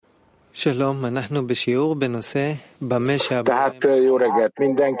Tehát jó reggelt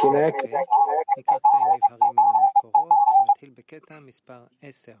mindenkinek.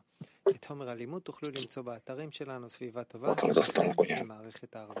 Ott van az asztalon,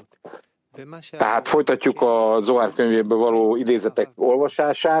 Tehát folytatjuk a Zohár könyvéből való idézetek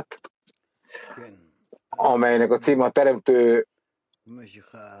olvasását, amelynek a címe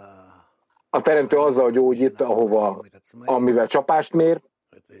a teremtő azzal gyógyít, amivel csapást mér.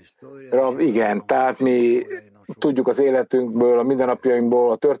 Igen, tehát mi tudjuk az életünkből, a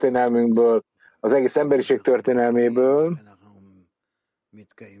mindennapjainkból, a történelmünkből, az egész emberiség történelméből,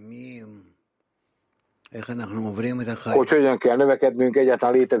 hogy hogyan kell növekednünk,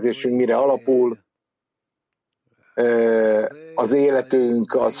 egyáltalán létezésünk mire alapul, az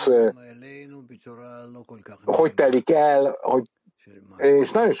életünk, hogy telik el,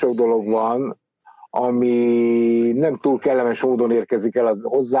 és nagyon sok dolog van, ami nem túl kellemes módon érkezik el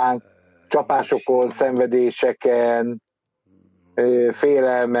hozzánk, csapásokon, szenvedéseken,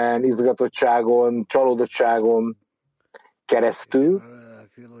 félelmen, izgatottságon, csalódottságon keresztül.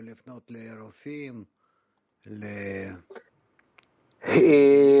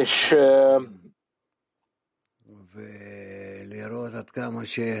 És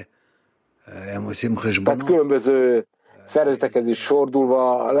tehát különböző szervezetekhez is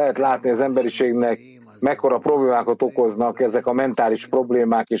fordulva lehet látni az emberiségnek, mekkora problémákat okoznak ezek a mentális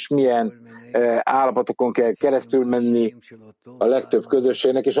problémák, és milyen állapotokon kell keresztül menni a legtöbb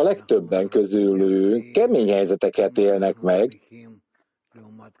közösségnek, és a legtöbben közülünk kemény helyzeteket élnek meg,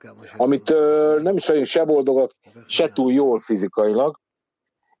 amitől nem is vagyunk se boldogak, se túl jól fizikailag,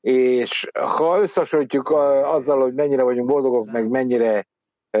 és ha összehasonlítjuk azzal, hogy mennyire vagyunk boldogok, meg mennyire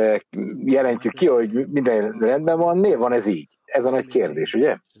jelentjük ki, hogy minden rendben van, miért van ez így? Ez a nagy kérdés,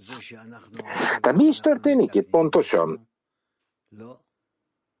 ugye? Tehát mi is történik itt pontosan?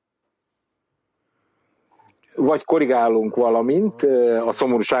 Vagy korrigálunk valamint a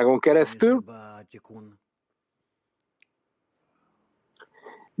szomorúságon keresztül,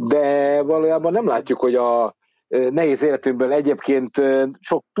 de valójában nem látjuk, hogy a nehéz életünkből egyébként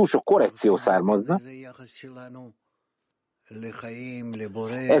túl sok korrekció származna.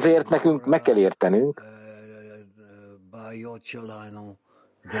 Ezért nekünk meg kell értenünk,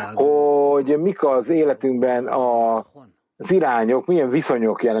 hogy mik az életünkben az irányok, milyen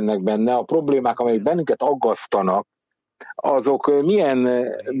viszonyok jelennek benne, a problémák, amelyek bennünket aggasztanak, azok milyen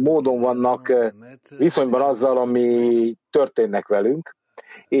módon vannak viszonyban azzal, ami történnek velünk,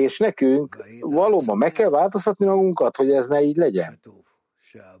 és nekünk valóban meg kell változtatni magunkat, hogy ez ne így legyen.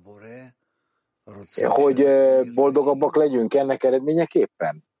 Hogy boldogabbak legyünk ennek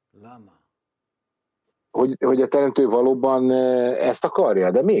eredményeképpen. Hogy a teremtő valóban ezt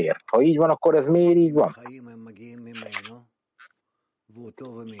akarja, de miért? Ha így van, akkor ez miért így van?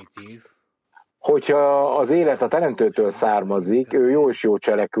 Hogyha az élet a teremtőtől származik, ő jó és jó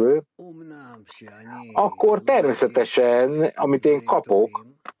cselekvő, akkor természetesen, amit én kapok,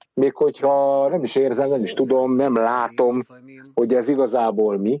 még hogyha nem is érzem, nem is tudom, nem látom, hogy ez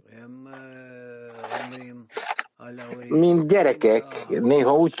igazából mi. Mint gyerekek,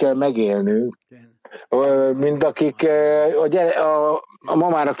 néha úgy kell megélnünk, mint akik a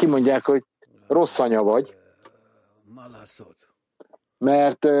mamára kimondják, hogy rossz anya vagy,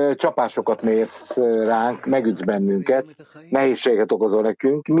 mert csapásokat mérsz ránk, megütsz bennünket, nehézséget okozol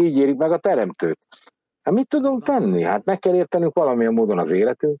nekünk, mi így érik meg a teremtőt. Hát mit tudunk tenni? Hát meg kell értenünk valamilyen módon az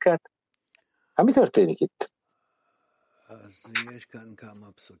életünket. Hát mi történik itt?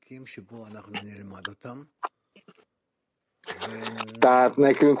 Tehát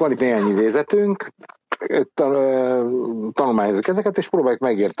nekünk van itt néhány idézetünk, tanulmányozzuk ezeket, és próbáljuk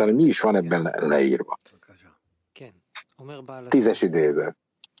megérteni, mi is van ebben leírva. 10-es idézet.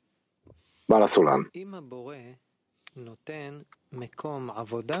 Balaszulan.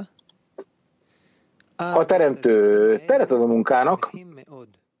 Ha a teremtő teret ad a munkának,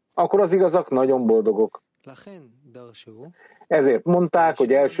 akkor az igazak nagyon boldogok. Ezért mondták,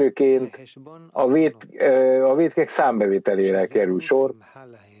 hogy elsőként a vétkek számbevételére kerül sor,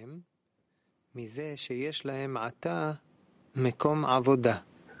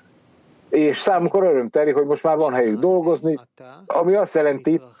 és számukra örömteli, hogy most már van helyük dolgozni, ami azt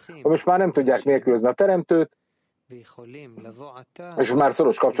jelenti, hogy most már nem tudják nélkülözni a teremtőt, és már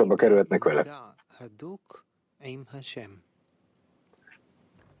szoros kapcsolatba kerülhetnek vele.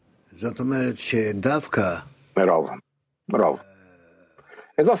 Rav.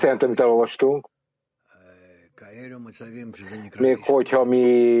 Ez azt jelenti, amit elolvastunk, még hogyha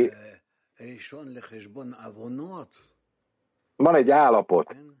mi van egy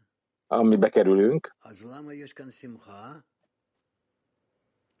állapot, amibe kerülünk,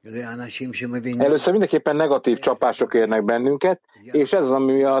 Először mindenképpen negatív csapások érnek bennünket, és ez az,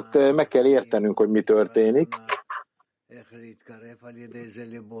 ami miatt meg kell értenünk, hogy mi történik.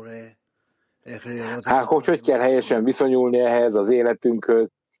 Hát, hogy kell helyesen viszonyulni ehhez az életünkhöz,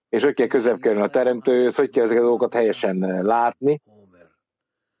 és hogy kell közelebb kerülni a Teremtőhöz, hogy kell ezeket a dolgokat helyesen látni,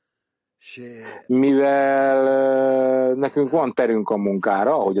 mivel nekünk van terünk a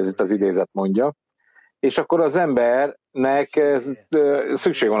munkára, ahogy ez itt az idézet mondja, és akkor az embernek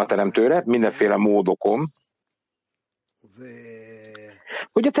szükség van a Teremtőre, mindenféle módokon,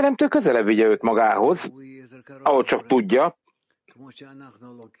 hogy a Teremtő közelebb vigye őt magához, ahogy csak tudja,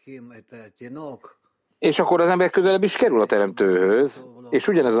 és akkor az ember közelebb is kerül a Teremtőhöz, és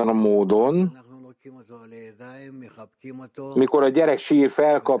ugyanezen a módon, mikor a gyerek sír,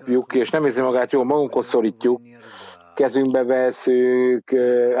 felkapjuk, és nem érzi magát jól, magunkhoz szorítjuk, kezünkbe veszünk,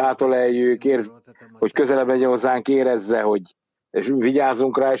 átoleljük, hogy közelebb legyen hozzánk, érezze, hogy és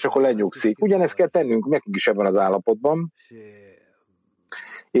vigyázzunk rá, és akkor lenyugszik. Ugyanezt kell tennünk nekünk is ebben az állapotban,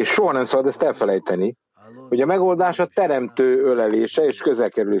 és soha nem szabad ezt elfelejteni, hogy a megoldás a Teremtő ölelése és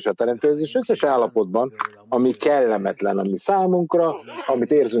közelkerülése a Teremtőhöz, és összes állapotban, ami kellemetlen, ami számunkra,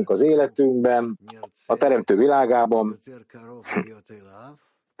 amit érzünk az életünkben, a Teremtő világában,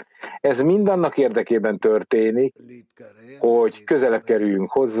 ez mind annak érdekében történik, hogy közelebb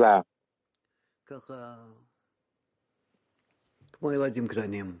kerüljünk hozzá,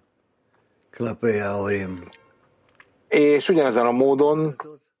 és ugyanezen a módon,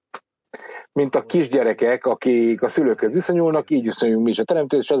 mint a kisgyerekek, akik a szülőkhöz viszonyulnak, így viszonyulunk mi is a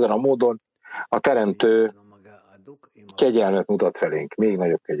Teremtőhöz, és ezen a módon a Teremtő kegyelmet mutat felénk, még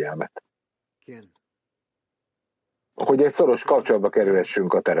nagyobb kegyelmet. Hogy egy szoros kapcsolatba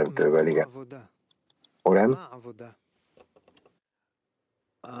kerülhessünk a Teremtővel, igen. Orem?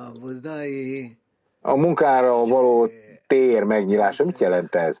 A munkára való tér megnyilása, mit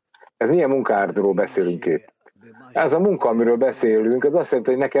jelent ez? Ez milyen munkáról beszélünk itt? Ez a munka, amiről beszélünk, az azt jelenti,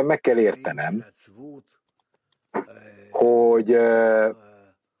 hogy nekem meg kell értenem, hogy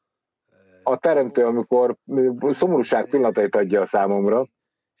a Teremtő, amikor szomorúság pillanatait adja a számomra,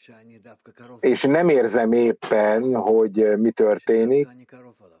 és nem érzem éppen, hogy mi történik,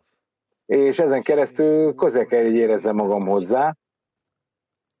 és ezen keresztül közel kell, hogy érezzem magam hozzá,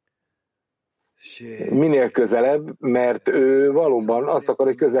 minél közelebb, mert ő valóban azt akar,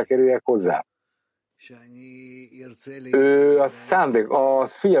 hogy közel kerüljek hozzá. Ő a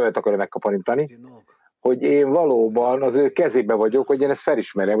figyelmet akarja megkaparintani, hogy én valóban az ő kezébe vagyok, hogy én ezt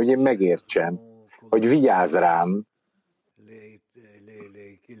felismerjem, hogy én megértsem, hogy vigyázz rám.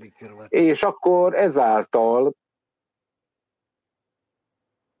 És akkor ezáltal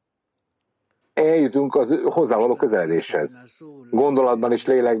eljutunk az hozzávaló közeledéshez. Gondolatban és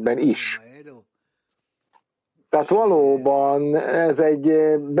lélekben is. Tehát valóban ez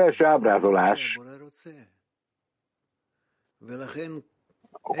egy belső ábrázolás,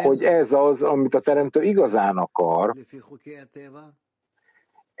 hogy ez az, amit a Teremtő igazán akar,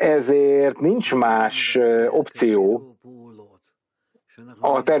 ezért nincs más opció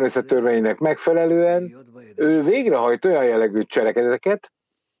a természet törvényének megfelelően, ő végrehajt olyan jellegű cselekedeteket,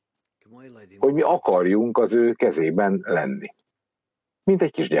 hogy mi akarjunk az ő kezében lenni. Mint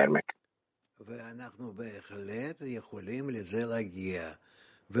egy kisgyermek.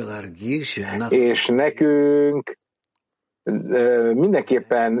 És nekünk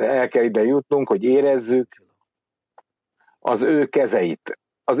mindenképpen el kell ide jutnunk, hogy érezzük az ő kezeit.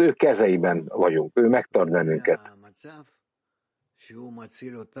 Az ő kezeiben vagyunk. Ő megtart bennünket.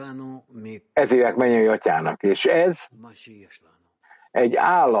 Ez hívják mennyei atyának. És ez egy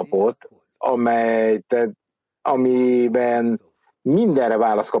állapot, amiben mindenre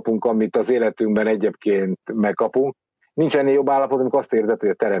választ kapunk, amit az életünkben egyébként megkapunk. Nincs ennél jobb állapot, amikor azt érzed, hogy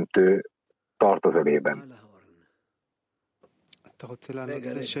a Teremtő tart az ölében.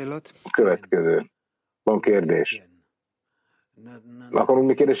 Következő. Van kérdés. Akarunk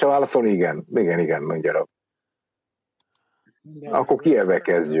mi kérdésre válaszolni? Igen. Igen, mondja Rav. Akkor Kijevbe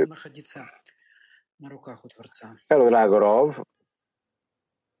kezdjük. Hello, drága Rav.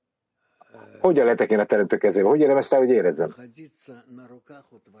 Hogyan lehetek én a Teremtő kezébe? Hogy érem ezt el, hogy érezzem?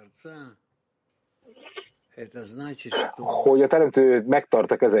 Hogy a Teremtő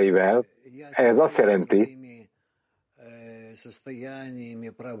megtart a kezeivel, ez azt jelenti,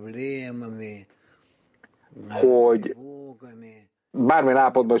 hogy bármilyen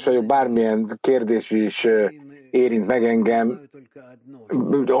állapotban is vagyok, bármilyen kérdés is érint meg engem,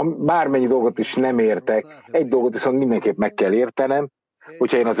 bármennyi dolgot is nem értek, egy dolgot viszont mindenképp meg kell értenem,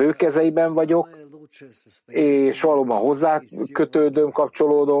 hogyha én az ő kezeiben vagyok, és valóban hozzá kötődöm,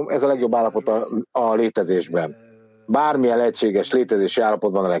 kapcsolódom, ez a legjobb állapot a létezésben. bármilyen lehetséges létezési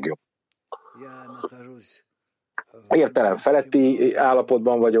állapotban a legjobb. Értelem feletti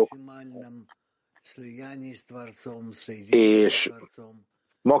állapotban vagyok, és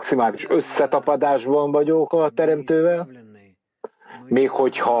maximális összetapadásban vagyok a Teremtővel, még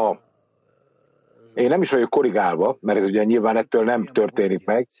hogyha én nem is vagyok korrigálva, mert ez ugye nyilván ettől nem történik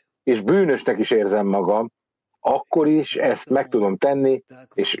meg, és bűnösnek is érzem magam, akkor is ezt meg tudom tenni,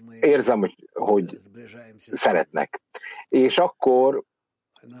 és érzem, hogy szeretnek. És akkor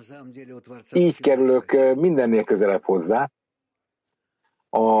így kerülök mindennél közelebb hozzá,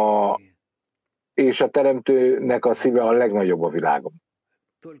 és a Teremtőnek a szíve a legnagyobb a világon.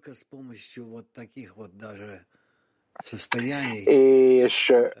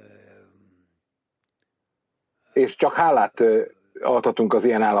 És csak hálát adhatunk az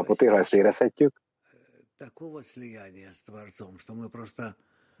ilyen állapotért, ha ezt érezhetjük,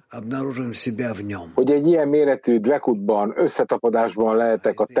 hogy egy ilyen méretű dvekutban, összetapadásban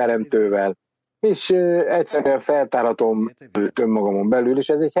lehetek a Teremtővel, és egyszerűen feltárhatom önmagamon belül, és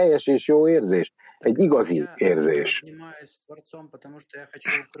ez egy helyes és jó érzés, egy igazi érzés.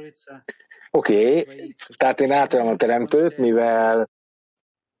 Oké, tehát én átélem a Teremtőt, mivel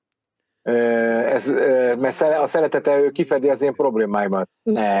mert a szeretete ő kifedi az én problémáimat.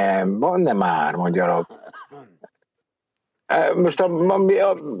 Nem már, mondja Rob. Most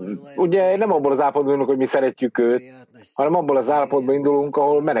ugye nem abból az állapotban indulunk, hogy mi szeretjük őt, hanem abból az állapotban indulunk,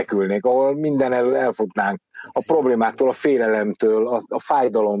 ahol menekülnék, ahol minden elfutnánk. A problémáktól, a félelemtől, a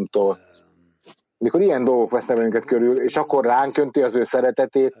fájdalomtól. Mikor ilyen dolgok vesznek bennünket körül, és akkor ránk önti az ő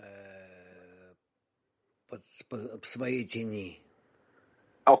szeretetét,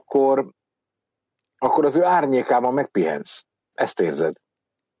 akkor az ő árnyékában megpihensz. Ezt érzed.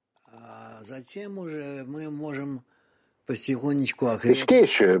 És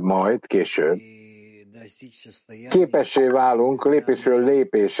később képessé válunk lépésről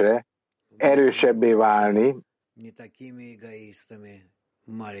lépésre erősebbé válni,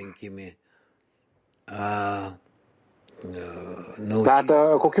 tehát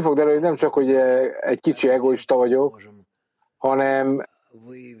akkor ki fog derülni, hogy nem csak, hogy egy kicsi egoista vagyok, hanem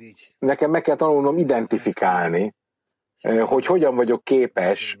nekem meg kell tanulnom identifikálni, hogy hogyan vagyok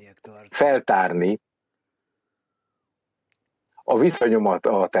képes feltárni a viszonyomat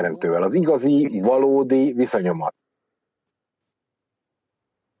a Teremtővel, az igazi, valódi viszonyomat.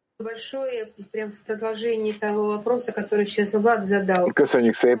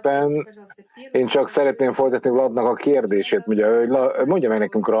 Köszönjük szépen. Én csak szeretném folytatni Vladnak a kérdését. Mondja meg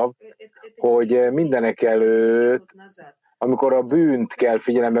nekünk, Rav, hogy mindenek előtt, amikor a bűnt kell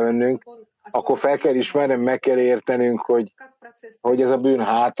figyelembe vennünk, akkor fel kell ismernünk, meg kell értenünk, hogy ez a bűn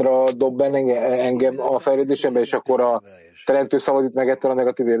hátra dob engem a fejlődésembe, és akkor a Teremtő szabadít meg ettől a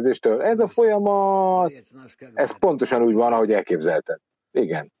negatív érzéstől. Ez a folyamat, ez pontosan úgy van, ahogy elképzelted.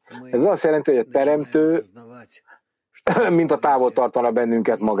 Igen. Ez azt jelenti, hogy a Teremtő, mint a távol tartana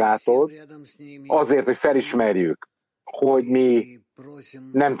bennünket magától, azért, hogy felismerjük, hogy mi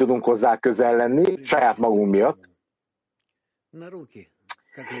nem tudunk hozzá közel lenni, saját magunk miatt,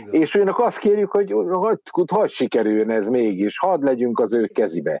 és ugyanakkor azt kérjük, hogy hadd sikerüljön ez mégis, hadd legyünk az ő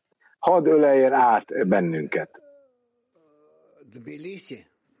kezibe, hadd öleljen át bennünket. Tbilisi.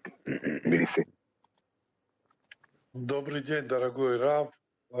 Добрый день, дорогой Рав.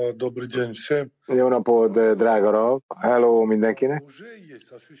 Добрый день всем. Jó napot, drága Rav. Hello mindenkinek.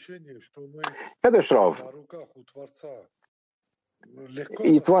 Kedves Rav,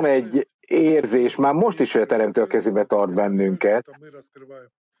 itt van egy érzés, már most is a Teremtő a kezébe tart bennünket.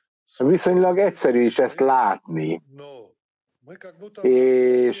 Viszonylag egyszerű is ezt látni,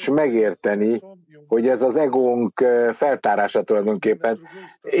 és megérteni, hogy ez az egónk feltárása tulajdonképpen,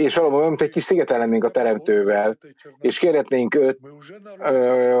 és valóban mint egy kis szigeten lennénk a Teremtővel, és kérhetnénk őt,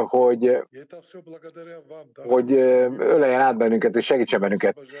 hogy öleljen át bennünket, és segítsen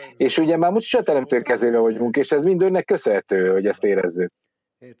bennünket. És ugye már most is a Teremtő kezébe vagyunk, és ez mind önnek köszönhető, hogy ezt érezzük.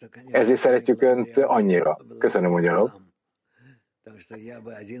 Ezért szeretjük önt annyira. Köszönöm, ugyanok.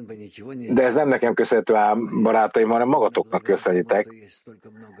 De ez nem nekem köszönhető ám, barátaim, hanem magatoknak köszönjétek,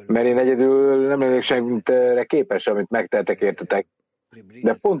 mert én egyedül nem lennék semmire képes, amit megtehetek értetek.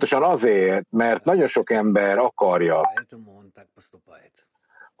 De pontosan azért, mert nagyon sok ember akarja,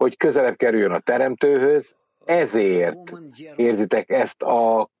 hogy közelebb kerüljön a Teremtőhöz, ezért érzitek ezt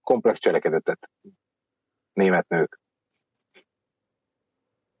a komplex cselekedetet. Német nők.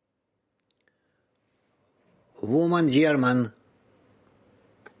 Woman German.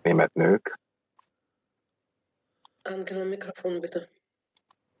 Német nők. Angela, mikrofon bitte.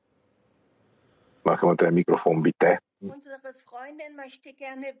 Valaki mondta, hogy mikrofon bitte. Unsere Freundin möchte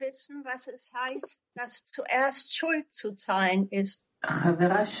gerne wissen, was es heißt, dass zuerst Schuld zu zahlen ist.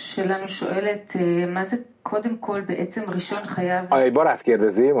 Egy barát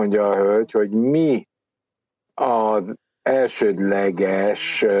kérdezi, mondja a hölgy, hogy mi az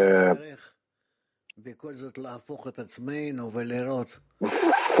elsődleges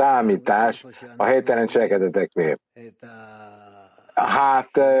számítás a helytelen cselekedeteknél.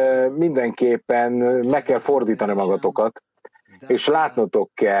 Hát mindenképpen meg kell fordítani magatokat, és látnotok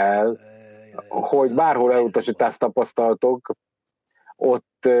kell, hogy bárhol elutasítást tapasztaltok,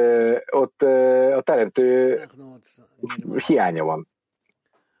 ott a teremtő hiánya van.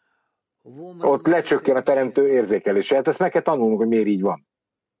 Ott lecsökken a teremtő érzékelése. Hát ezt meg kell tanulnunk, hogy miért így van.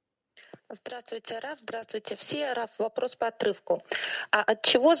 Здравствуйте, Раф, здравствуйте все. Раф, вопрос по отрывку. А от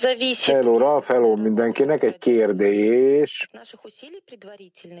чего зависит... Hello, Raf, hello mindenkinek. Egy kérdés. От наших усилий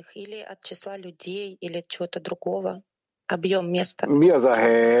предварительных или от числа людей или от чего-то другого? Объем места. Mi az a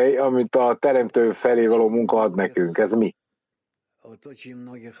hely, amit a teremtő felé való munka ad nekünk? Ez mi? От очень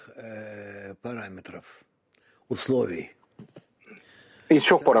многих параметров, условий. Itt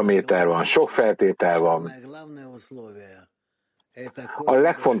sok paraméter van, sok feltétel van. A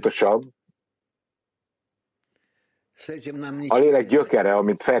legfontosabb, a lélek gyökere,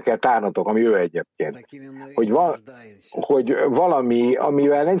 amit fel kell tárnotok, ami ő egyébként. Hogy valami,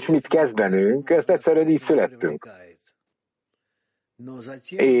 amivel nincs mit kezdenünk, ezt egyszerűen így születtünk.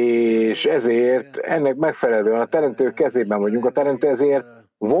 És ezért ennek megfelelően a teremtő kezében vagyunk, a teremtő ezért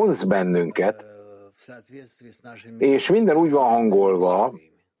vonz bennünket, és minden úgy van hangolva,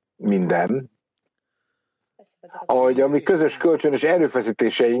 minden, ahogy a mi közös kölcsönös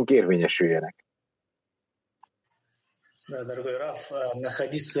erőfeszítéseink érvényesüljenek.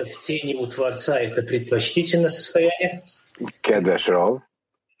 Kedves Rav,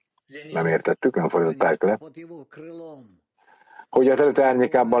 nem értettük, nem fordították le. Hogy a teremtő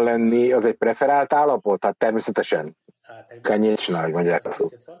árnyékában lenni, az egy preferált állapot? Tehát természetesen. Kanyecsna, hogy mondják a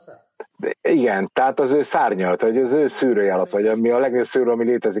szót. Igen, tehát az ő szárnyalt, vagy az ő szűrője alatt, vagy ami a legnagyobb szűrő, ami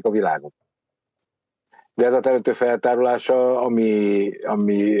létezik a világon. De ez a teremtő feltárulása,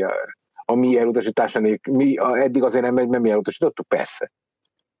 ami elutasítása nélkül, mi eddig azért nem megy, mert mi elutasítottuk? Persze.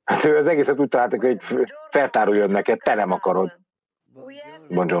 Hát ő az egészet úgy találtak, hogy feltáruljon neked, te nem akarod.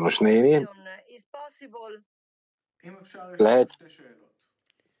 Bonjournos néni. Lehet.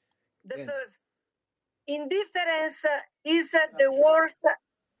 Indifference is the worst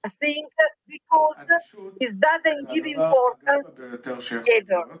thing because it doesn't give importance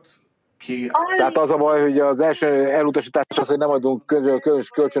either. Tehát az a baj, hogy az első elutasítás az, hogy nem adunk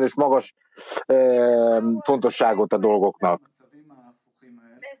kölcsönös magas fontosságot a dolgoknak.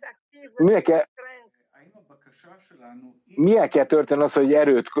 Milyen kell történni az, hogy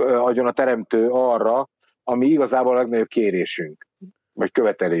erőt adjon a teremtő arra, ami igazából a legnagyobb kérésünk, vagy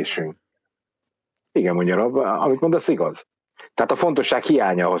követelésünk? Igen, mondja Rab, amit mondasz, igaz. Tehát a fontosság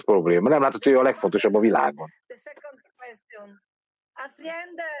hiánya ahhoz probléma. Nem látod, hogy ő a legfontosabb a világon.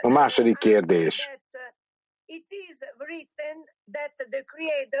 A második kérdés. It is written that the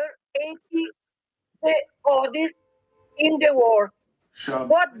Creator emptied the bodies in the world.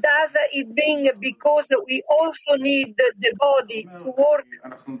 What does it mean? Because we also need the body to work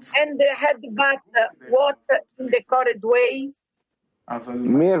and the head, but what in the correct ways?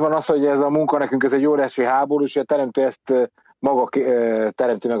 Miért van az, hogy ez a munka nekünk ez egy óriási háború, és a teremtő ezt maga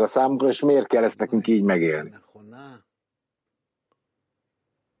teremti meg a számunkra, és miért kell ezt nekünk így megélni?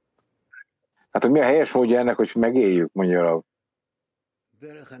 Hát, hogy mi a helyes módja ennek, hogy megéljük, mondja a...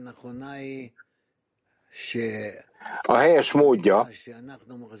 A helyes módja,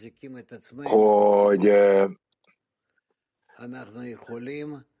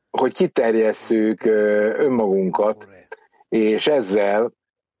 hogy kiterjesszük önmagunkat, és ezzel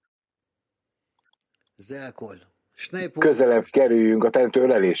közelebb kerüljünk a teremtő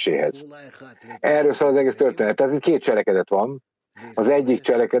öleléséhez. Erről szól az egész történet. Tehát itt két cselekedet van. Az egyik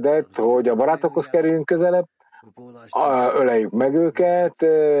cselekedet, hogy a barátokhoz kerüljünk közelebb, öleljük meg őket,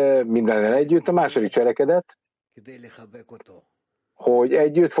 mindennel együtt. A második cselekedet, hogy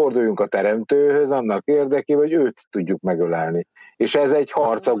együtt forduljunk a teremtőhöz, annak érdekében, hogy őt tudjuk megölelni. És ez egy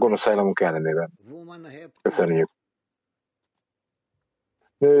harc a gonosz hajlamunk ellenében. Köszönjük.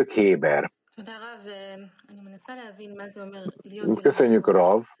 Nők Héber. Köszönjük,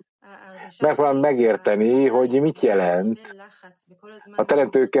 Rav. Megpróbálom megérteni, hogy mit jelent a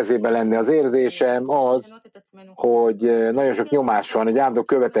teremtő kezében lenni. Az érzésem az, hogy nagyon sok nyomás van, egy állandó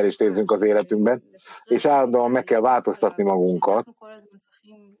követelést érzünk az életünkben, és állandóan meg kell változtatni magunkat.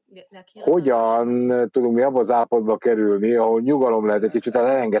 Hogyan tudunk mi abba az állapotba kerülni, ahol nyugalom lehet, egy kicsit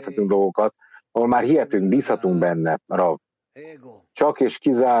elengedhetünk dolgokat, ahol már hihetünk, bízhatunk benne, Rav. Csak és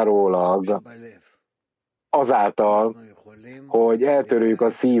kizárólag azáltal, hogy eltörőjük a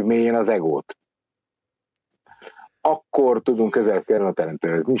szív mélyén az egót. Akkor tudunk közel kerülni a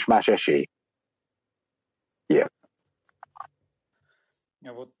Teremtőhöz. Nincs más esély. Yeah.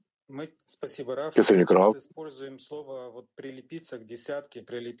 Köszönjük, Rav.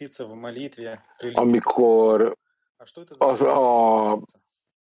 Amikor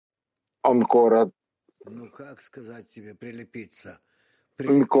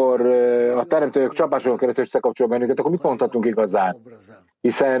amikor a teremtők csapáson keresztül összekapcsol bennünket, akkor mit mondhatunk igazán?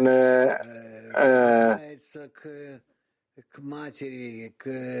 Hiszen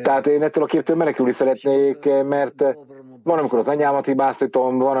tehát én ettől a képtől menekülni szeretnék, mert van, amikor az anyámat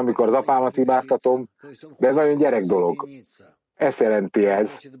hibáztatom, van, amikor az apámat hibáztatom, de ez nagyon gyerek dolog. Ezt jelenti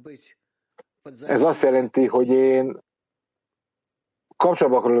ez. Ez azt jelenti, hogy én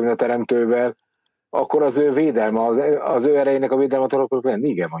kapcsolatba akarok lenni a teremtővel, akkor az ő védelme, az ő erejének a védelme akarok lenni.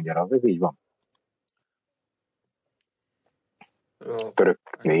 Igen, mondja, ez így van. Török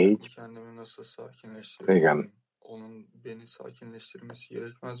 4. Igen. Onun beni sakinleştirmesi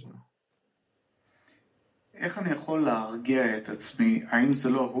gerekmez mi?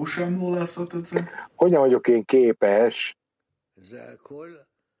 Hogyan vagyok én képes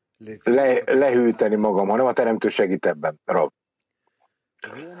lehűteni magam, hanem a teremtő segít ebben, Rav?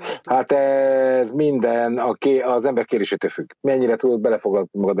 Hát ez minden az ember kérésétől függ. Mennyire tudod belefoglalni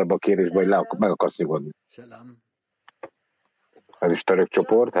magad ebbe a kérésbe, hogy meg akarsz nyugodni. Ez is török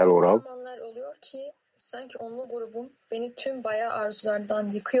csoport, hello, Rav. Sanki onlu grubum beni tüm bayağı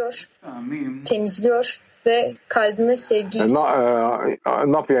arzulardan yıkıyor, temizliyor ve kalbime sevgi.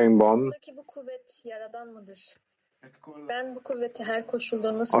 Napjainkban Bu kuvvet yaradan mıdır? Ben bu kuvveti her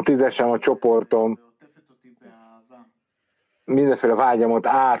koşulda nasıl? A tízesem, a csoportom mindenféle vágyamot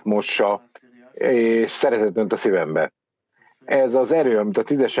átmossa, és szeretet önt a szívembe. Ez az erő, amit a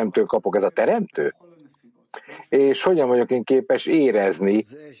tízesemtől kapok, ez a teremtő? És hogyan vagyok én képes érezni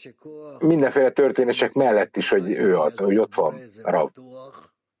mindenféle történések mellett is, hogy ő hogy ott van, Rav.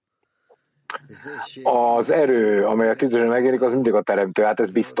 Az erő, amely a tízesen megjelenik, az mindig a teremtő, hát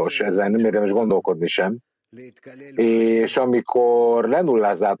ez biztos, ezen nem érdemes gondolkodni sem. És amikor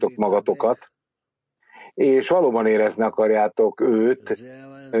lenullázátok magatokat, és valóban érezni akarjátok őt,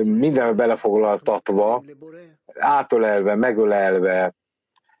 mindenbe belefoglaltatva, átölelve, megölelve,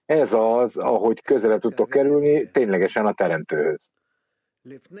 ez az, ahogy közelebb tudtok kerülni, ténylegesen a teremtőhöz.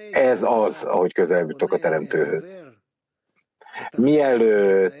 Ez az, ahogy közelebb tudtok a teremtőhöz.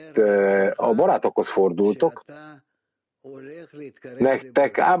 Mielőtt a barátokhoz fordultok,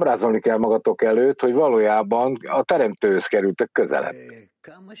 nektek ábrázolni kell magatok előtt, hogy valójában a teremtőhöz kerültek közelebb.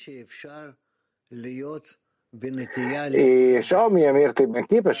 És amilyen mértékben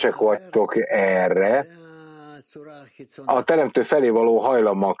képesek vagytok erre, a teremtő felé való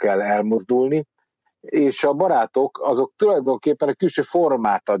hajlammal kell elmozdulni, és a barátok azok tulajdonképpen a külső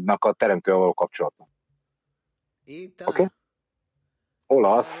formát adnak a teremtővel való kapcsolatnak. Oké?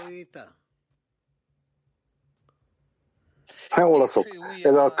 Olasz. Hát olaszok.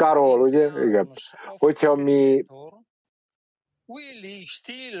 Ez a Karol, ugye? Igen. Hogyha mi... Willy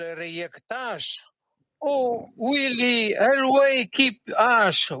still reactash. Oh, Willy, always keep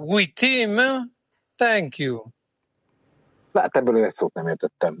us with him. Thank you. Hát ebből én egy szót nem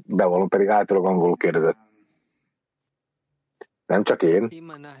értettem. Bevallom, pedig általában angolul kérdezett. Nem csak én.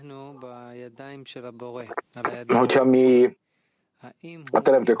 Hogyha mi a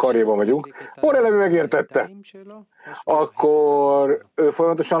teremtő karjában vagyunk, Borelemi megértette, akkor ő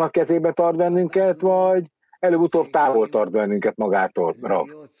folyamatosan a kezébe tart bennünket, vagy előbb-utóbb távol tart bennünket magától. Rav.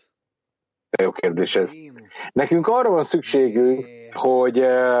 Jó kérdés ez. Nekünk arra van szükségünk, hogy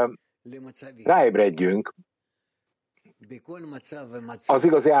ráébredjünk az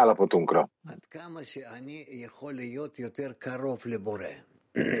igazi állapotunkra.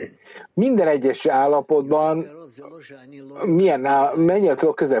 Minden egyes állapotban mennyire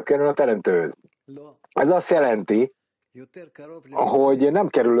tudok közelebb kerülni a teremtőhöz. Ez azt jelenti, hogy nem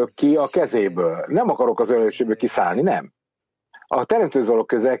kerülök ki a kezéből. Nem akarok az öleléséből kiszállni, nem. A teremtőhöz való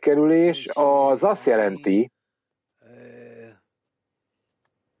közelkerülés az azt jelenti,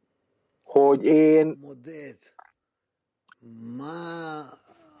 hogy én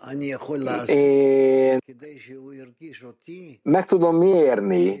meg tudom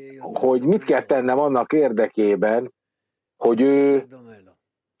mérni, hogy mit kell tennem annak érdekében, hogy ő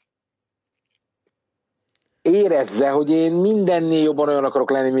érezze, hogy én mindennél jobban olyan akarok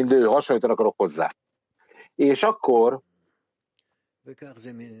lenni, mint ő, hasonlítan akarok hozzá. És akkor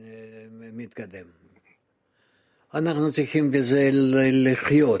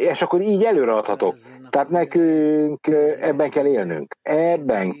És akkor így előreadhatok. Tehát nekünk ebben kell élnünk.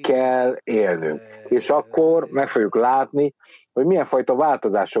 Ebben kell élnünk. És akkor meg fogjuk látni, hogy milyen fajta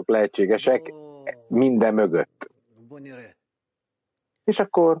változások lehetségesek minden mögött. És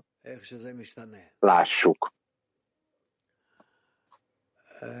akkor lássuk,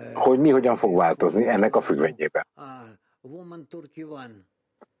 hogy mi hogyan fog változni ennek a függvényében.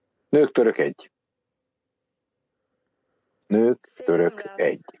 Nők török 1. Nők török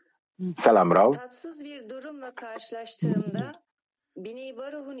 1. Selam Rav. Tatsız bir durumla karşılaştığımda Bini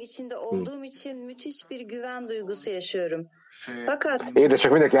Baruch'un içinde olduğum için müthiş bir güven duygusu yaşıyorum. Fakat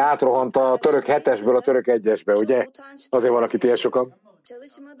Édesek, mindenki átrohant a török 7-esből a török 1-esbe, ugye? Azért van, akit ilyen sokan.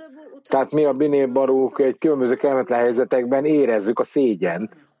 Tehát mi a Bini Baruch egy különböző kellemetlen helyzetekben érezzük a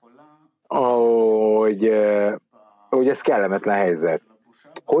szégyent, hogy ez kellemetlen helyzet.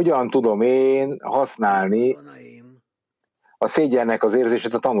 Hogyan tudom én használni a szégyennek az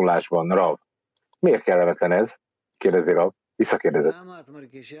érzését a tanulásban, Rav? Miért kellemetlen ez? Kérdezi Rav. Visszakérdezett.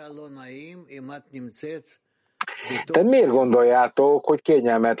 Tehát miért gondoljátok, hogy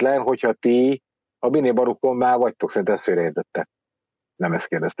kényelmetlen, hogyha ti a Bini Baruchon már vagytok? Szerintem ezt félreértette. Nem ezt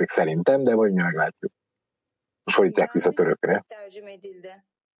kérdezték szerintem, de vagy meglátjuk. Most fordítják vissza törökre.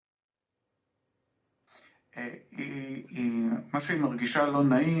 מה שהיא מרגישה לא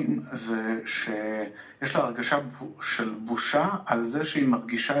נעים זה שיש לה הרגשה של בושה על זה שהיא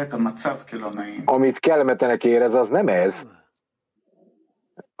mărgișa את המצב כלא נעים. Amit kellemetlenek érez, az nem ez,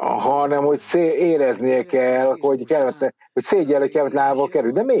 hanem hogy éreznie kell, hogy szégyellő kellemetlenával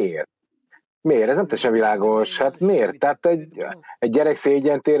kerül. De miért? Miért? Ez nem teljesen világos. Hát miért? Tehát egy gyerek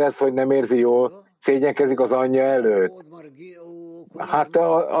szégyent érez, hogy nem érzi jól, szégyenkezik az anyja előtt. Hát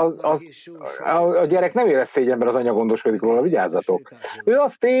a gyerek nem érez szégyenben, az anya gondoskodik róla, vigyázzatok. Ő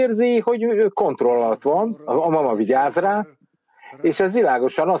azt érzi, hogy ő kontroll alatt van, a mama vigyáz rá, és ez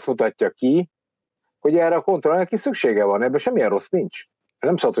világosan azt mutatja ki, hogy erre a kontrollra neki szüksége van, ebben semmilyen rossz nincs.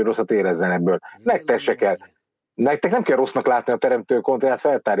 Nem szabad, hogy rosszat érezzen ebből. Nektek se kell. Nektek nem kell rossznak látni a teremtő kontrollját,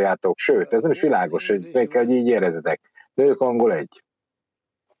 feltárjátok. Sőt, ez nem is világos, hogy így érezzetek. Nők angol 1.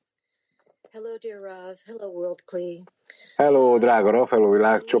 Hello, dear Rav. Hello, World Kli. Hello, drága Rav, hello,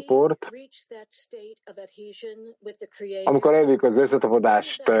 világcsoport. Amikor elérjük az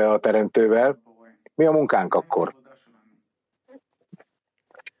összetapadást a teremtővel, mi a munkánk akkor?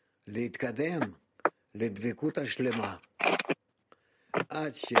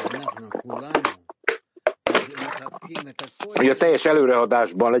 Hogy a teljes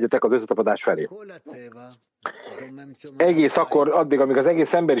előreadásban legyetek az összetapadás felé. Egész addig, amíg az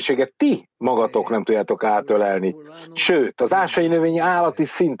egész emberiséget ti magatok nem tudjátok átölelni. Sőt, az ásványi növényi állati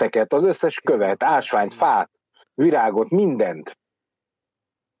szinteket, az összes követ, ásványt, fát, virágot, mindent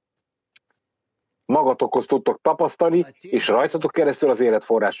magatokhoz tudtok tapasztani, és rajtatok keresztül az élet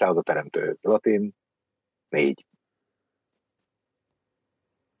forrásához a teremtőhöz. Latin 4.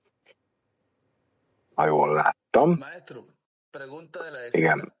 Ha jól láttam.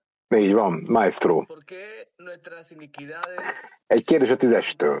 Igen, így van, maestro. Egy kérdés a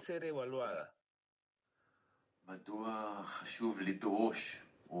 10-estől.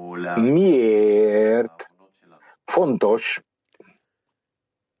 Miért fontos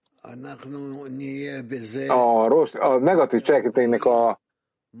a negatív cselekedeteinknek a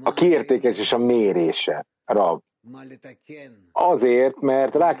kiértékes és a mérése, Rav? Azért,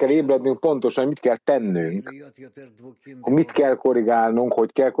 mert rá kell ébrednünk pontosan, mit kell tennünk, mit kell korrigálnunk,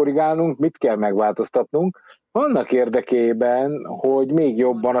 hogy kell korrigálnunk, mit kell megváltoztatnunk, annak érdekében, hogy még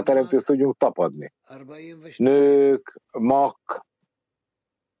jobban a teremtőt tudjunk tapadni. Nők, mak,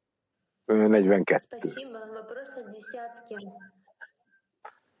 42.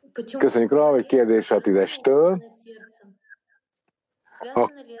 Köszönjük rá, hogy kérdés a 10-estől.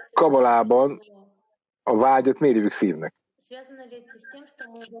 A kabalában a vágyat miért hívjuk szívnek? Связано ли это с тем, что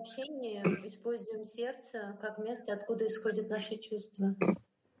мы в общении используем сердце как место, откуда исходят наши чувства?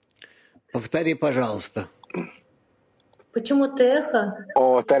 Повтори, пожалуйста. Почему-то эхо.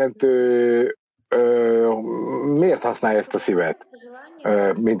 A teremtő miért használja ezt a szívet,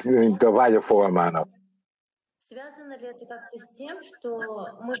 mint a vágyok fogalmának?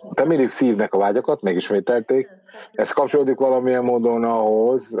 Te miért szívnek a vágyakat, megismételték. Ez kapcsolódik valamilyen módon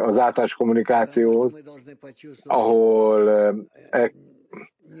ahhoz, az általános kommunikációhoz, ahol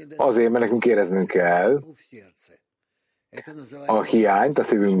azért, mert nekünk éreznünk kell a hiányt a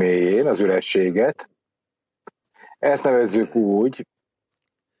szívünk mélyén, az ürességet. Ezt nevezzük úgy,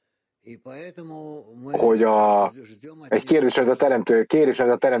 hogy egy kérdéset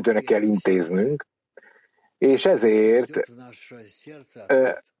a teremtőnek kell intéznünk, és ezért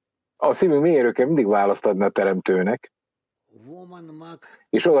a szívünk mélyéről kell mindig választ adni a teremtőnek,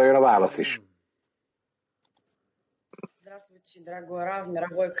 és oda jön a válasz is.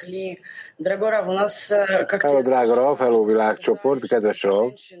 Hello, drága Rav, hello világcsoport, kedves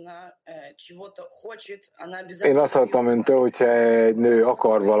Rav. Én azt hallottam öntől, hogyha egy nő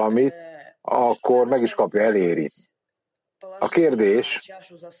akar valamit, akkor meg is kapja, eléri. A kérdés,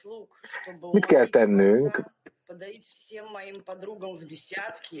 mit kell tennünk,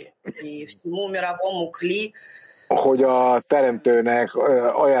 hogy a teremtőnek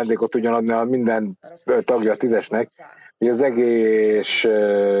ajándékot tudjon adni a minden tagja a 10-esnek, hogy az egész,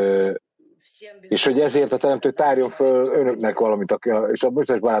 és hogy ezért a teremtő tárjon föl önöknek valamit, és a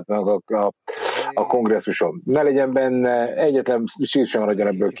biztos barátnak a kongresszuson. Ne legyen benne, egyetlen sír sem maradjon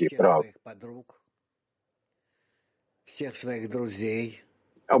ebből ki.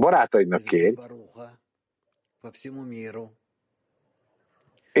 A barátaidnak kérj,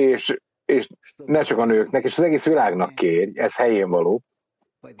 és ne csak a nőknek, és az egész világnak kérj, ez helyén való,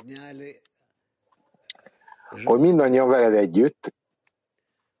 hogy mindannyian veled együtt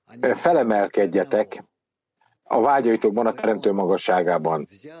felemelkedjetek a vágyaitokban, a teremtő magasságában.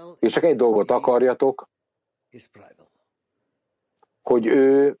 És csak egy dolgot akarjatok, hogy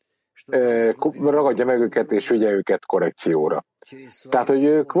ő ragadja meg őket és vigye őket korrekcióra. Tehát, hogy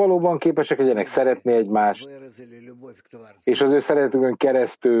ők valóban képesek legyenek szeretni egymást, és az ő szeretükön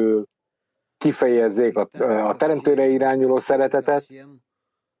keresztül kifejezzék a teremtőre irányuló szeretetet,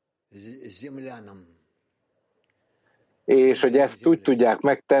 és hogy ezt úgy tudják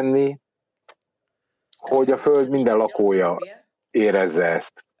megtenni, hogy a Föld minden lakója érezze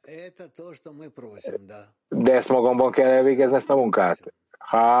ezt. De ezt magamban kell elvégezni, ezt a munkát?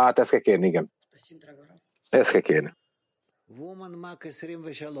 Hát, ezt kell kérni, igen. Ezt kell kérni.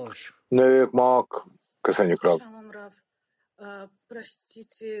 Nők, Mak, köszönjük, Rav.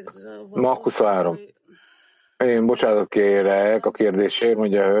 Mak 23. Én bocsánatot kérek a kérdésért,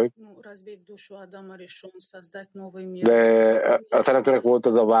 mondja a hölgy. De a teremtőnek volt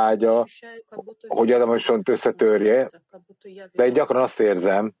az a vágya, hogy Ádám és Isont összetörje, de én gyakran azt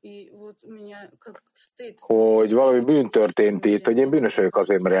érzem, hogy valami bűn történt itt, hogy én bűnös vagyok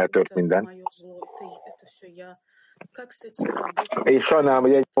azért, mert eltört minden. És sajnálom,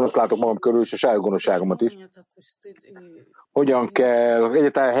 hogy azt látok magam körül, és a saját gonoszságomat is. Hogyan kell,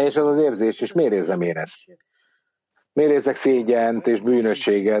 egyáltalán helyes az érzés, és miért érzem én ezt? Miért érzek szégyent és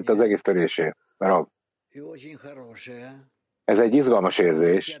bűnösséget az egész törésért? Ez egy izgalmas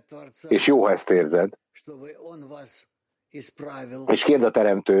érzés, és jó, ha ezt érzed. És kérd a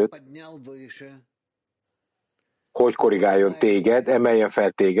teremtőt, hogy korrigáljon téged, emeljen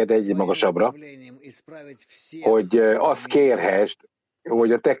fel téged egy magasabbra, hogy azt kérhessd,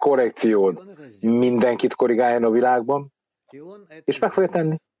 hogy a te korrekciód mindenkit korrigáljon a világban, és meg fogja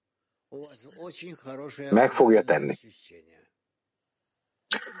tenni. Meg fogja tenni.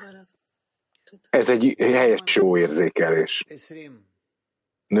 Ez egy helyes jó érzékelés.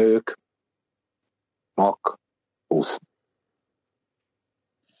 Nők, Mak, 20.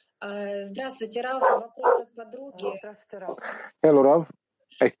 Hello, Rav.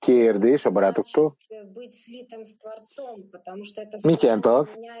 Egy kérdés a barátoktól. Mit jelent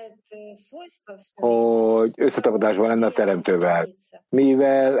az, hogy összetapadásban lenne a teremtővel?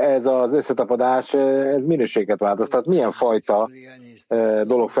 Mivel ez az összetapadás, ez minőséget változtat, milyen fajta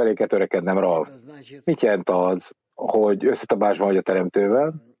dolog felé kell törekednem, Rav? Mit jelent az, hogy összetapadásban vagy a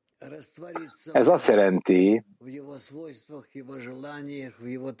teremtővel? Ez azt jelenti,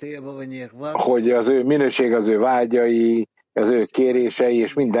 hogy az ő minőség, az ő vágyai, az ő kérései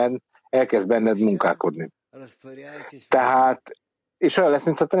és minden elkezd benned munkálkodni. Tehát, és olyan lesz,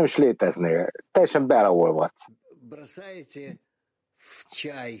 mintha te nem is léteznél. Teljesen beleolvadsz.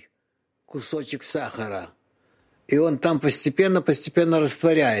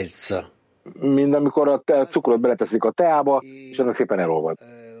 Mind amikor a cukrot beleteszik a teába, és annak szépen elolvad.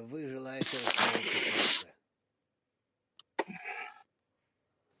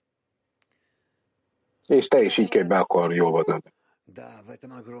 És te is így kell be akar olvadnod.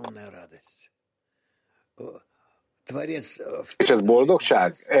 És ez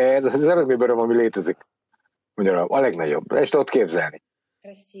boldogság? Ez az eredményben öröm, ami létezik. Mondja, a legnagyobb. És tudod képzelni.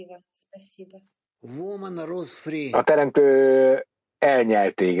 A teremtő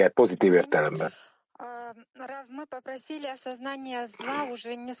elnyelt téged pozitív értelemben.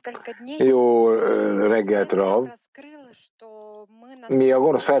 Jó reggelt, Rav. Mi a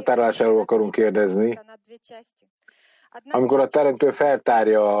gonosz feltárásáról akarunk kérdezni. Amikor a teremtő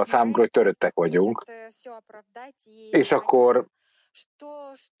feltárja számunkra, hogy töröttek vagyunk, és akkor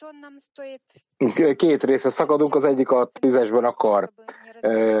Két részre szakadunk, az egyik a 10-esben akar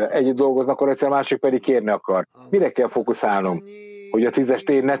együtt dolgozni, akkor egyszer másik pedig kérni akar. Mire kell fókuszálnom? Hogy a 10-est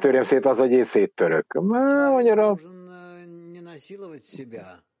én ne törjem szét, az, hogy én széttörök. Magyarul.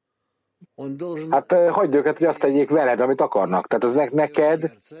 Hát hagyd őket, hogy azt tegyék veled, amit akarnak. Tehát az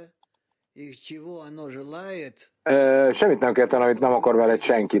neked semmit nem kell tenni, amit nem akar veled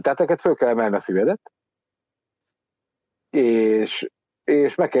senki. Tehát neked föl kell emelni a szívedet, és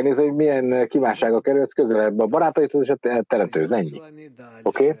meg kell nézni, hogy milyen kívánsága kerülsz közelebb a barátaithoz és a teremtőhöz. Ennyi.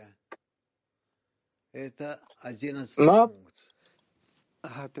 Oké? Na?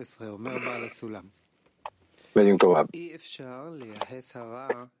 Megyünk tovább.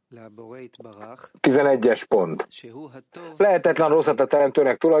 11-es pont. Lehetetlen rosszat a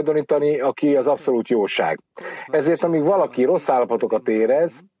teremtőnek tulajdonítani, aki az abszolút jóság. Ezért, amíg valaki rossz állapotokat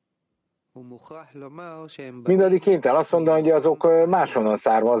érez, mindaddig kénytelen azt mondani, hogy azok máshonnan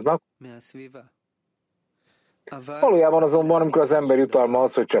származnak. Valójában azonban, amikor az ember jutalma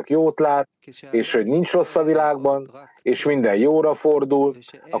az, hogy csak jót lát, és hogy nincs rossz a világban, és minden jóra fordul,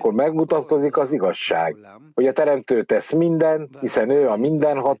 akkor megmutatkozik az igazság, hogy a teremtő tesz minden, hiszen ő a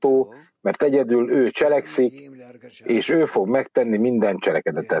mindenható, mert egyedül ő cselekszik, és ő fog megtenni minden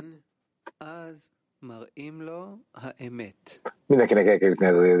cselekedetet. Mindenkinek el kell jutni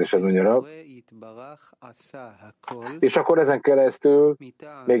ez az érzés, az mondja. És akkor ezen keresztül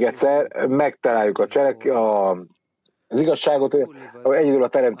még egyszer megtaláljuk az igazságot, hogy egyedül a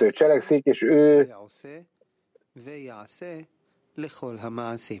teremtő cselekszik, és ő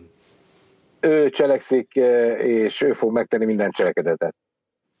cselekszik, és ő fog megtenni minden cselekedetet.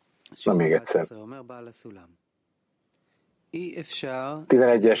 Na még egyszer.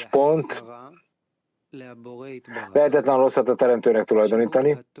 11-es pont. Lehetetlen rosszat a teremtőnek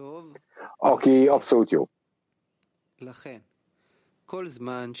tulajdonítani, aki abszolút jó.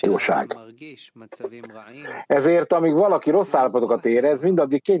 Jóság. Ezért, amíg valaki rossz állapotokat érez,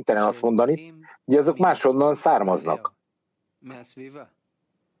 mindaddig kénytelen azt mondani, hogy azok máshonnan származnak.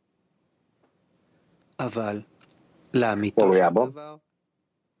 Valójában.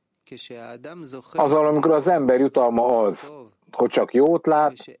 Azon, amikor az ember jutalma az, hogy csak jót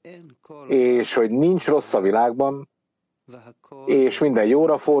lát, és hogy nincs rossz a világban, és minden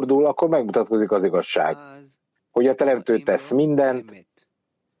jóra fordul, akkor megmutatkozik az igazság, hogy a teremtő tesz mindent,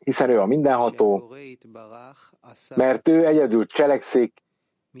 hiszen ő a mindenható, mert ő egyedül cselekszik,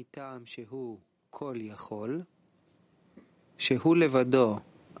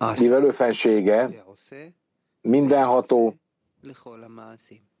 mivel ő fensége, mindenható,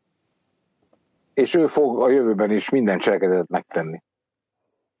 és ő fog a jövőben is minden cselekedetet megtenni.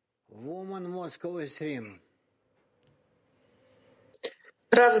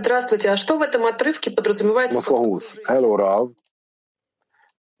 Рав, здравствуйте. А что в этом отрывке подразумевается? Moszkva 20. Hello, Rav.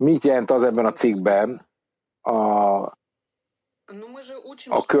 Mit jelent az ebben a cikkben a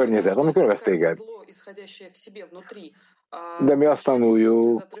környezet, amikor vesz téged? De mi azt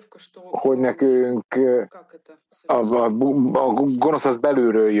tanuljuk, hogy nekünk a gonosz az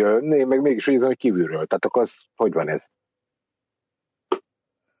belülről jön, én meg mégis úgy érzem, hogy kívülről. Tehát akkor az, hogy van ez?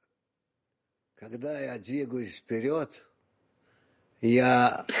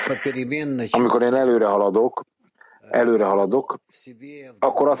 Amikor én előre haladok,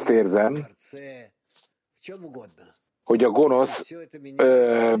 akkor azt érzem, hogy a gonosz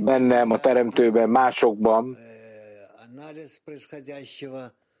bennem, a teremtőben, másokban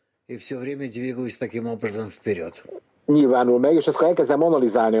nyilvánul meg, és akkor elkezdem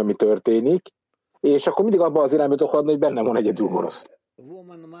analizálni, ami történik, és akkor mindig abban az irányba tudok adni, hogy bennem van egyedül gonosz.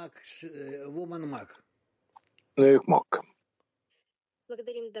 Nők mag.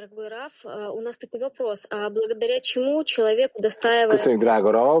 Köszönjük,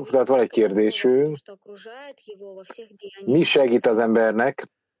 drága Rav, tehát van egy kérdésünk. Mi segít az embernek,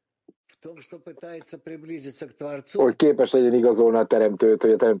 hogy képes legyen igazolni a teremtőt,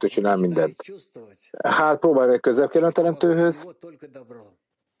 hogy a teremtő csinál mindent? Hát próbálj meg közel kerülni a teremtőhöz,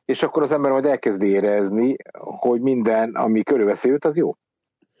 és akkor az ember majd elkezdi érezni, hogy minden, ami körülveszi őt, az jó.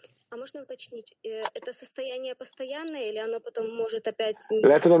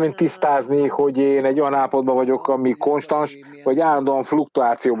 Lehet tudom én tisztázni, hogy én egy olyan állapotban vagyok, ami konstans, vagy állandóan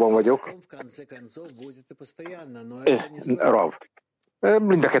fluktuációban vagyok. Rav.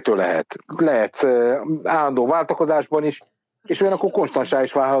 Mind a kettő lehet. Lehet állandó váltakozásban is, és olyan akkor konstansá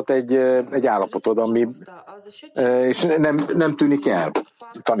is válhat egy állapotod, ami és nem tűnik el.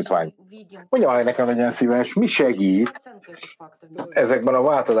 Tanítvány. Mondja meg nekem, legyen szíves, mi segít ezekben a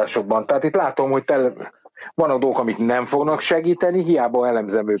változásokban? Tehát itt látom, hogy Vannak dolgok, amik nem fognak segíteni, hiába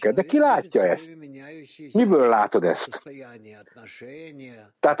elemzem őket. De ki látja ezt? Miből látod ezt?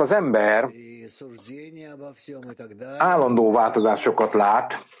 Tehát az ember állandó változásokat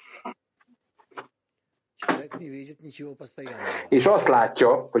lát, és azt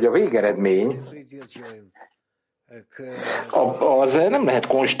látja, hogy a végeredmény az nem lehet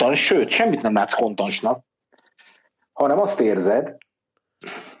konstans, sőt, semmit nem látsz konstansnak, hanem azt érzed,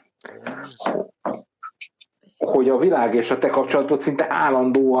 hogy a világ és a te kapcsolatod szinte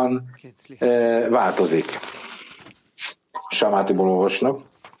állandóan változik. Samátiból olvasnak.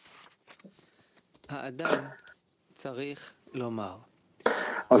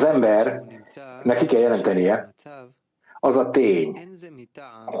 Az embernek ki kell jelentenie, az a tény,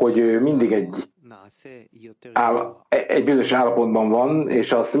 hogy ő mindig egy bizonyos állapotban van,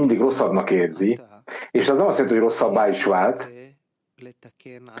 és azt mindig rosszabbnak érzi, és az nem azt jelenti, hogy rosszabbá is vált,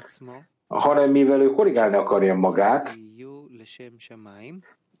 hanem mivel ő korrigálni akarja magát,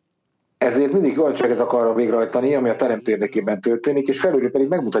 ezért mindig olyan akar végrehajtani, ami a teremtő érdekében történik, és felülről pedig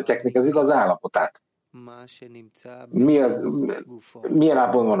megmutatják neki az igaz állapotát. Milyen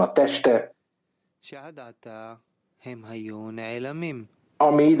állapotban van a teste,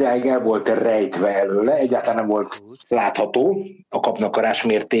 ami ideig el volt rejtve előle, egyáltalán nem volt látható a kapnakarás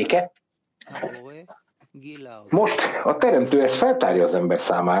mértéke. Most a teremtő ezt feltárja az ember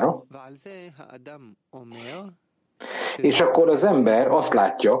számára, és akkor az ember azt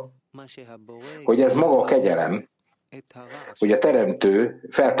látja, hogy ez maga a kegyelem, hogy a teremtő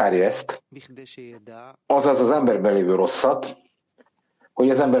feltárja ezt, azaz az emberben lévő rosszat, hogy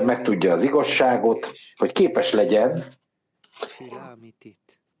az ember megtudja az igazságot, hogy képes legyen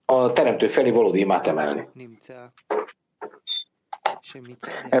a teremtő felé valódi imát emelni.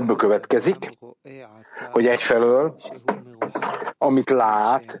 Ebből következik, hogy egyfelől, amit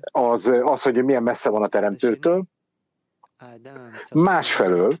lát, az, hogy milyen messze van a teremtőtől,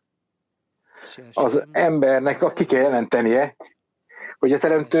 másfelől az embernek ki kell jelentenie, hogy a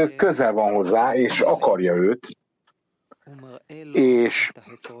teremtő közel van hozzá, és akarja őt,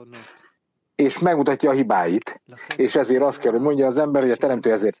 és megmutatja a hibáit, és ezért azt kell, hogy mondja az ember, hogy a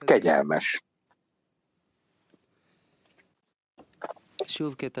teremtő ezért kegyelmes.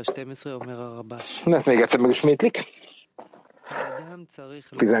 Ezt még egyszer megismétlik.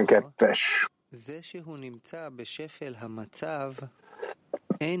 12-es.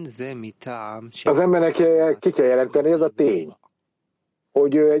 Az embernek ki kell jelenteni, ez a tény,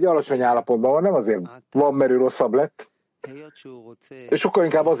 hogy ő egy alacsony állapotban van, nem azért van, mert ő rosszabb lett, és sokkal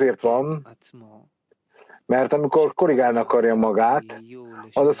inkább azért van, mert amikor korrigálni akarja magát,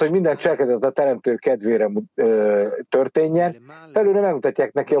 azaz, hogy minden cselekedet a teremtő kedvére történjen, felülre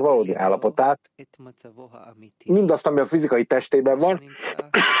megmutatják neki a valódi állapotát, mindazt, ami a fizikai testében van,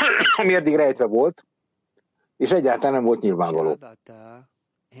 ami eddig rejtve volt, és egyáltalán nem volt nyilvánvaló.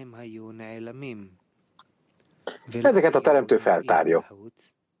 Ezeket a teremtő feltárja.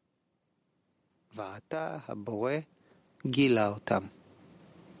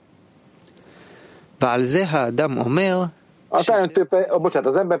 A teremtő,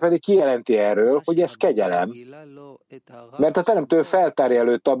 az ember pedig kijelenti erről, hogy ez kegyelem, mert a teremtő feltárja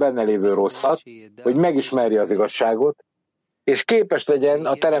előtte a benne lévő rosszat, hogy megismerje az igazságot, és képes legyen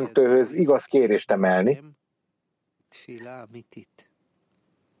a teremtőhöz igaz kérést emelni,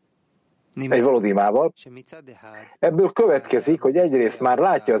 egy valódi imával. Ebből következik, hogy egyrészt már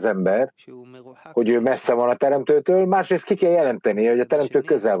látja az ember, hogy ő messze van a teremtőtől, másrészt ki kell jelenteni, hogy a teremtő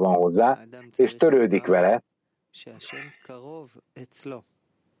közel van hozzá, és törődik vele,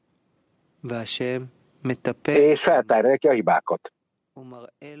 és feltárja neki a hibákat.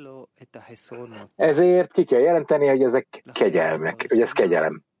 Ezért ki kell jelenteni, hogy ezek kegyelmek, hogy ez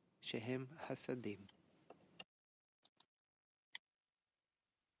kegyelem.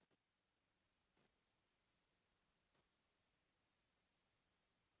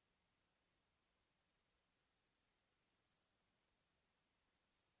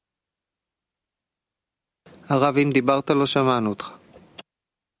 הרב, אם דיברת לא שמענו אותך.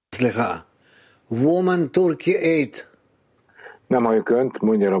 סליחה. Woman Turkey 8. Nem halljuk önt,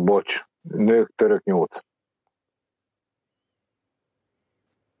 mondja a bocs. Nők török 8.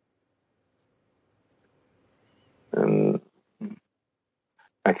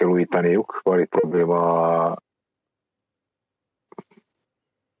 Meg kell újítaniuk, van itt probléma.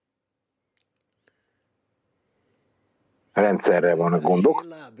 rendszerre vannak gondok.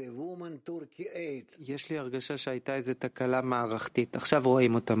 יש לי הרגשה שהייתה איזו תקלה מערכתית. עכשיו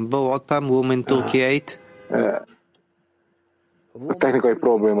רואים אותם. בואו עוד פעם, Woman Turkey 8. Technikai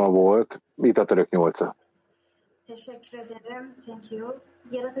probléma volt. Itt a török 8-a. Teşekkür ederim. Thank you.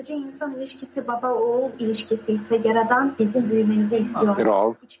 Yaratıcı insan ilişkisi baba oğul ilişkisi ise Yaradan bizim büyümemizi istiyor.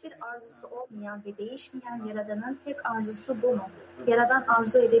 Rav. Hiçbir arzusu olmayan ve değişmeyen Yaradan'ın tek arzusu bu mu? Yaradan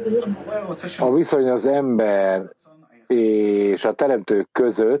arzu edebilir mi? A viszony az ember és a teremtő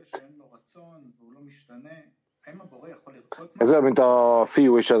között, ez olyan, mint a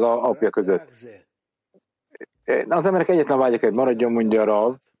fiú és az apja között. Az emberek egyetlen vágyják, hogy maradjon, mondja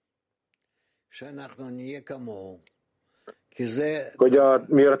Rav, hogy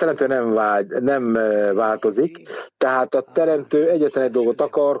mivel a teremtő nem változik, tehát a teremtő egyetlen egy dolgot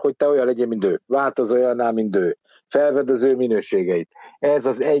akar, hogy te olyan legyél, mint ő. Változz olyanná, mint ő. Felvedd az ő minőségeit. Ez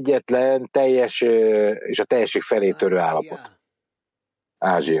az egyetlen teljes és a teljesség felé törő állapot.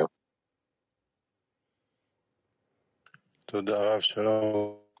 Ázsia.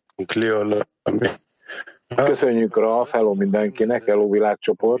 Köszönjük, Rav, hello mindenkinek, hello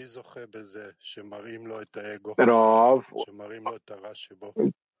világcsoport. Rav,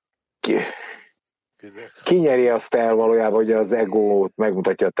 ki nyeri azt el valójában, hogy az egót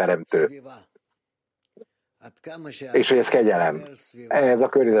megmutatja a teremtő? És hogy ez kegyelem. Ez a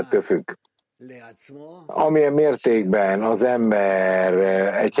környezettől függ. Amilyen mértékben az ember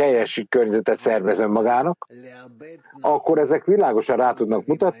egy helyes környezetet szervez önmagának, akkor ezek világosan rá tudnak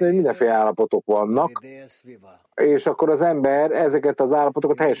mutatni, hogy mindenféle állapotok vannak, és akkor az ember ezeket az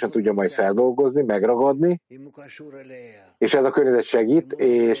állapotokat helyesen tudja majd feldolgozni, megragadni, és ez a környezet segít,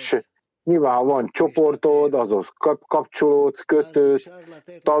 és nyilván, ha van csoportod, azhoz kapcsolódsz, kötődsz,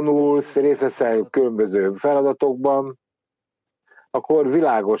 tanulsz, részt veszel különböző feladatokban, akkor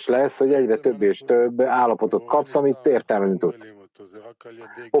világos lesz, hogy egyre több és több állapotot kapsz, amit értelmezni tudsz.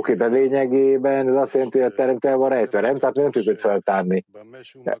 Oké, de lényegében ez azt jelenti, hogy a teremtő el van rejtve, nem? Tehát nem tudod feltárni.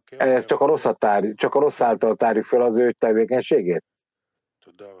 Ez csak a rossz által tárjuk fel az ő tevékenységét.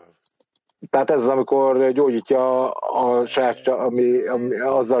 Tehát ez az, amikor gyógyítja a saját, ami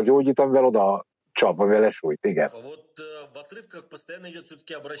azzal gyógyít, amivel oda csap, amivel lesújt, igen.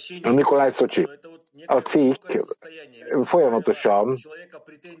 A Nikolaj Szocsi. A cikk folyamatosan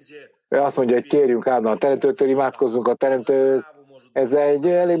azt mondja, hogy kérjünk állandóan a teremtőtől, imádkozzunk a teremtőt. Ez egy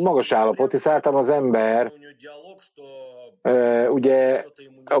elég magas állapot, hisz általában az ember ugye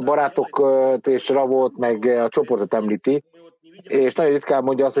a barátokat és Ravot, meg a csoportot említi, és nagyon ritkán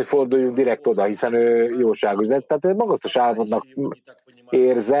mondja azt, hogy forduljunk direkt oda, hiszen ő jóságos. Tehát magasztos állapotnak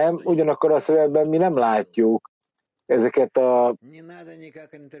érzem, ugyanakkor a szövegben mi nem látjuk ezeket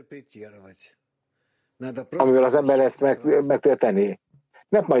amivel az ember ezt meg tudja tenni.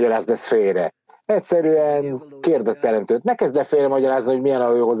 Nem magyarázd ezt félre. Egyszerűen kérd a teremtőt. Ne kezd el félre magyarázni, hogy milyen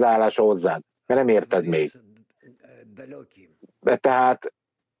a ő hozzáállása hozzád, mert nem érted még. De tehát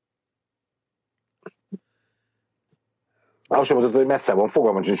azt sem mondod, hogy messze van,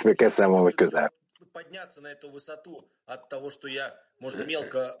 fogalmam sincs, még messze van, vagy közel.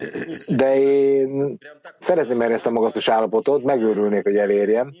 De én szeretném elérni ezt a magasztos állapotot, megőrülnék, hogy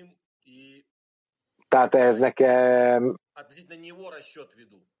elérjem. Tehát ehhez nekem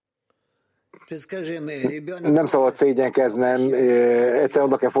nem szabad szégyenkeznem, egyszer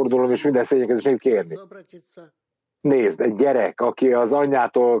oda kell fordulnom, és minden szégyenkezést kérni. Nézd, egy gyerek, aki az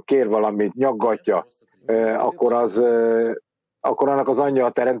anyjától kér valamit, nyaggatja, akkor annak az anyja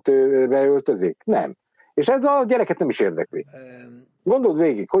a teremtőbe öltözik? Nem. És ez a gyereket nem is érdekli. Gondold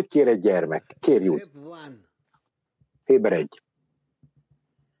végig, hogy kér egy gyermek? Kérj úgy. Héber 1.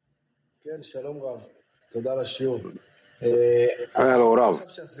 Hello, Rav.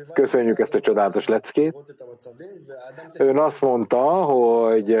 Köszönjük ezt a csodálatos leckét. Ön azt mondta,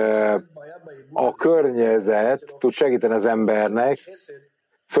 hogy a környezet tud segíteni az embernek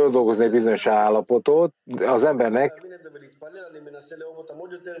földolgozni egy bizonyos állapotot, az embernek.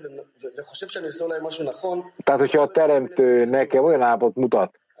 Tehát, hogyha a teremtő nekem olyan állapot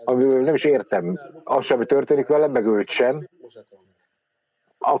mutat, amivel nem is értem, az sem, ami történik velem, meg őt sem,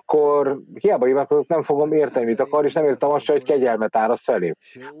 akkor hiába imádkozok, nem fogom érteni, mit akar, és nem értem azt sem, hogy kegyelmet áraszt felé.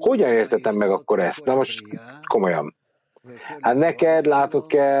 Hogyan értettem meg akkor ezt? Na most komolyan. Hát neked látod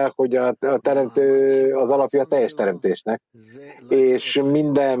kell, hogy a teremtő az alapja a teljes teremtésnek, és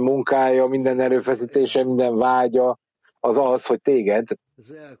minden munkája, minden erőfeszítése, minden vágya az az, hogy téged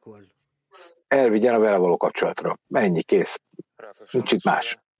elvigyen a vele való kapcsolatra. Ennyi, kész. Nincs itt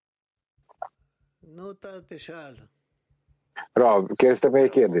más. Rav, kérdeztek még egy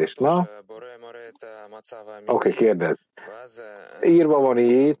kérdést? Na? Oké, kérdez. Írva van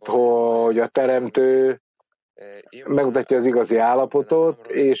itt, hogy a teremtő megmutatja az igazi állapotot,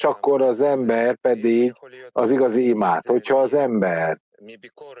 és akkor az ember pedig az igazi imát. Hogyha az ember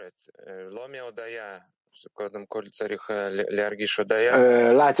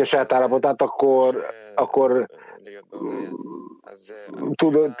látja saját állapotát, akkor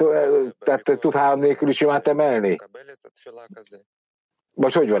tehát tud három nélkül is imát emelni?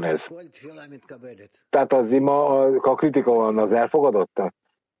 Vagy hogy van ez? Tehát az ima, a kritika van, az elfogadott?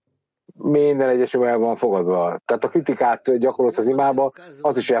 Minden egyes ima el van fogadva. Tehát a kritikát gyakorolsz az imába,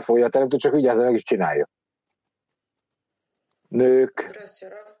 az is elfogadja a teremtő, csak vigyázza, meg is csinálja. Nők,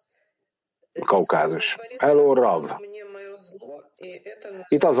 Kaukázus. Hello, Rav.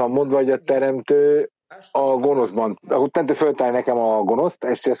 Itt az van mondva, hogy a teremtő a gonoszban, a teremtő föltálja nekem a gonoszt,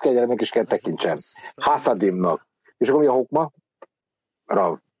 és ezt kegyelemnek is kell tekintsem. Hasadimnak. És akkor mi a hokma?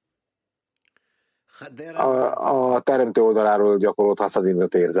 Rav. A teremtő oldaláról gyakorolt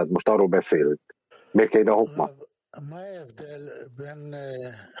haszadimot érzed. Most arról beszélünk. Miért kell ide a hokma?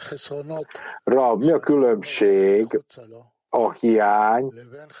 Rav, mi a különbség a hiány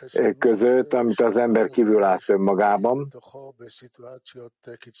között, amit az ember kívül lát önmagában,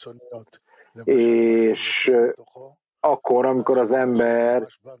 és akkor, amikor az ember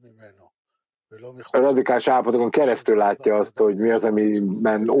radikális állapotokon keresztül látja azt, hogy mi az,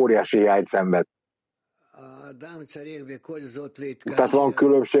 amiben óriási hiányt szenved. Tehát van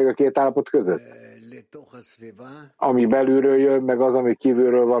különbség a két állapot között? Ami belülről jön, meg az, ami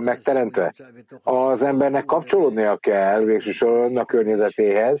kívülről van megteremtve. Az embernek kapcsolódnia kell végsősorban a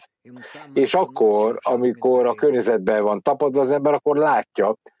környezetéhez, és akkor, amikor a környezetben van tapadva az ember, akkor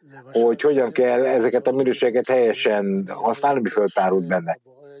látja, hogy hogyan kell ezeket a minőségeket helyesen használni, mi föltárult benne.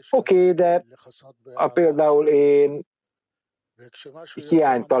 Oké, de például én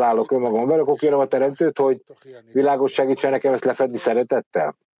hiányt találok önmagam velük, akkor kérem a teremtőt, hogy világos segítsen nekem ezt lefedni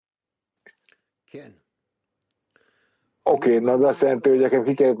szeretettel. Oké, na az azt jelenti, hogy nekem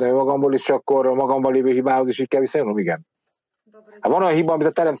ki kell jutni magamból, és akkor a magamban lévő hibához is így kell viszonyulnom, igen. Hát van olyan hiba, amit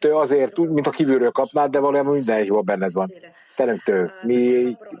a teremtő azért úgy, mint a kívülről kapnád, de valójában minden hiba benned van. Teremtő,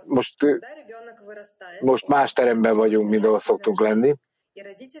 mi most más teremben vagyunk, mint ahol szoktunk lenni.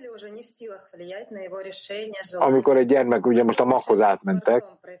 Amikor egy gyermek, ugye most a maghoz átmentek,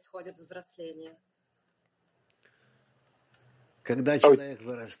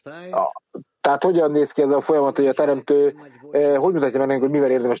 tehát hogyan néz ki ez a folyamat, hogy a teremtő hogy mutatja meg nekünk, hogy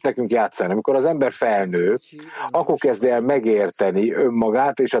mivel érdemes nekünk játszani? Amikor az ember felnő, akkor kezd el megérteni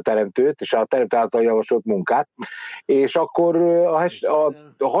önmagát és a teremtőt, és a teremtő által javasolt munkát, és akkor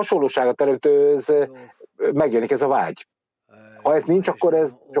a hasonlóság a teremtőhöz megjelenik ez a vágy. Ha ez nincs, akkor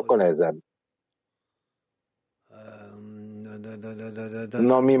ez sokkal nehezebb.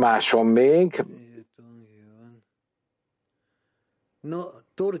 Na, mi más van még?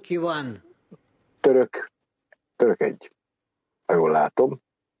 Török egy. Ha jól látom.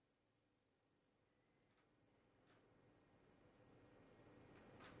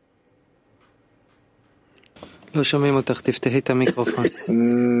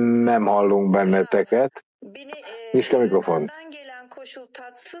 Nem hallunk benneteket. Nyisd ki a mikrofon. Koşul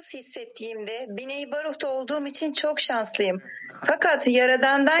tatsız hissettiğimde Bine-i Baruh'ta olduğum için çok şanslıyım. Fakat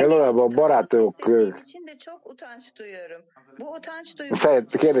Yaradan'dan hissettiğim için de çok utanç duyuyorum. Bu utanç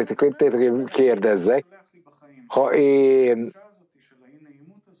duygusu... Kérdezzek, ha én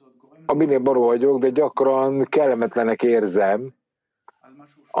a Bine-i Baruh vagyok, de gyakran kellemetlenek érzem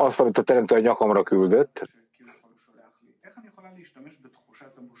azt, amit a teremtő a nyakamra küldött,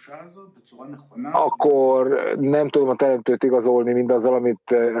 akkor nem tudom a teremtőt igazolni mindazzal,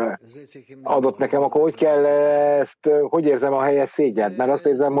 amit adott nekem, akkor hogy kell ezt, hogy érzem a helyes szégyent? Mert azt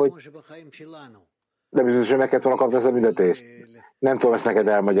érzem, hogy de biztosan meg kellett volna kapni ezt a büntetést. Nem tudom ezt neked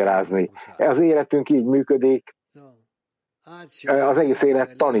elmagyarázni. Az életünk így működik, az egész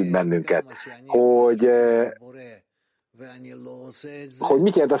élet tanít bennünket, hogy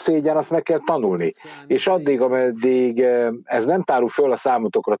mit jelent a szégyen, azt meg kell tanulni. És addig, ameddig ez nem tárul föl a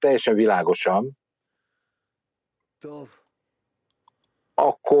számotokra teljesen világosan,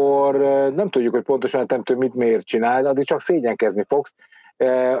 akkor nem tudjuk, hogy pontosan a teremtő mit miért csinál, addig csak szégyenkezni fogsz,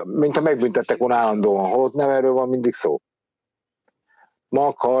 mint ha megbüntettek volna állandóan, holott nem erről van mindig szó.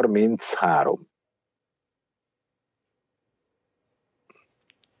 Mag 33.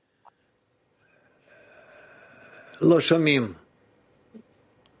 לא שומעים.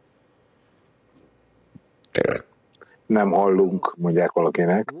 Nem hallunk, mondják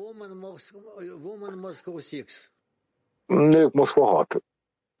valakinek. Nők Moszkva 6.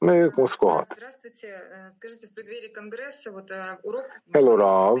 Nők Moszkva 6. Hello,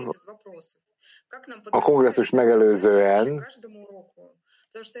 Rav. A kongresszus megelőzően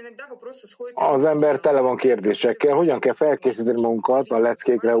az ember tele van kérdésekkel, hogyan kell felkészíteni magunkat a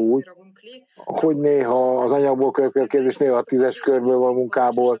leckékre úgy, hogy néha az anyagból következő kérdés, néha a 10-es körből van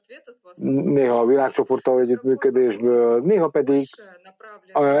munkából, néha a világcsoporttal együttműködésből, néha pedig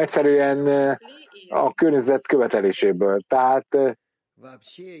egyszerűen a környezet követeléséből. Tehát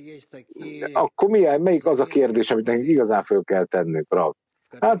akkor melyik az a kérdés, amit nekünk igazán föl kell tennünk, Rav?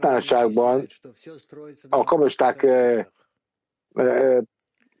 Általánosságban a kabalisták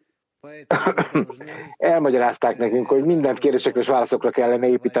elmagyarázták nekünk, hogy mindent kérdésekre és válaszokra kellene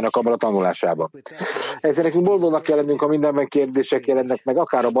építeni a kabala tanulásába. Ezért nekünk boldognak kell lennünk, ha mindenben kérdések jelennek meg,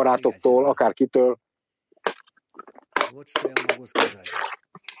 akár a barátoktól, akár kitől.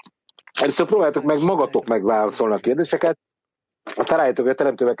 Először próbáljátok meg magatok megválaszolni a kérdéseket, aztán rájöttök, hogy a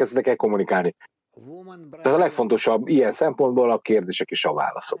teremtővel kezdetek el kommunikálni. Ez a legfontosabb ilyen szempontból a kérdések és a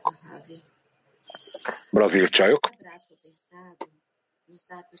válaszok. Brazil csajok. Nos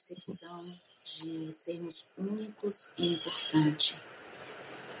dá a percepção de sermos únicos e importantes.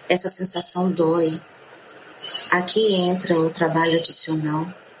 Essa sensação dói. Aqui entra o trabalho adicional.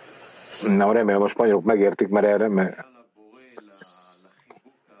 Na, remélem a spanyolok megértik, mert erre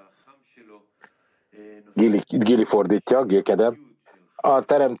Gili fordítja, Gilkedem. A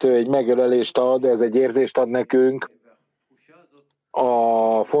teremtő egy megjelölést ad, ez egy érzést ad nekünk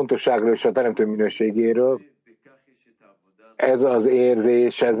a fontosságról és a teremtő minőségéről. Ez az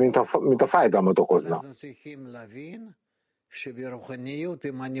érzés, ez mint a fájdalmat okozna.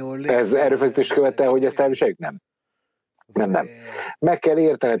 Ez erőfeszítést követel, hogy ezt elviseljük? Nem. Meg kell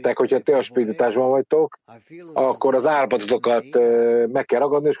értenetek, hogyha te a spiritásban vagytok, akkor az állapototokat meg kell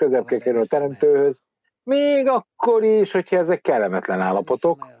ragadni, és közelebb kell kerülni a teremtőhöz, még akkor is, hogyha ezek kellemetlen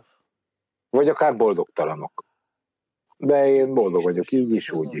állapotok, vagy akár boldogtalanok. De én boldog vagyok, így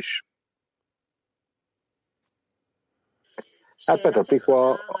is, úgy is. Hát Petah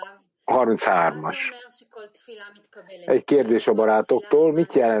Tikva 33-as. Egy kérdés a barátoktól,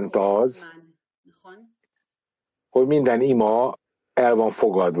 mit jelent az, hogy minden ima el van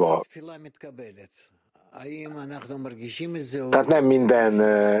fogadva? Tehát nem minden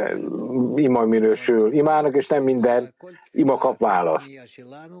ima minősül imának, és nem minden ima kap választ.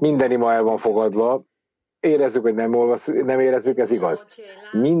 Minden ima el van fogadva. Érezzük, hogy nem érezzük, ez igaz.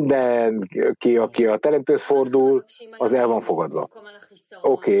 Mindenki, aki a teremtőhöz fordul, az el van fogadva.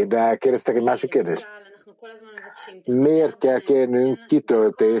 Oké, de kérdeztek egy másik kérdést. Miért kell kérnünk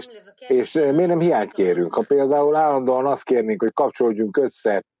kitöltést, és miért nem hiányt kérünk? Ha például állandóan azt kérnénk, hogy kapcsolódjunk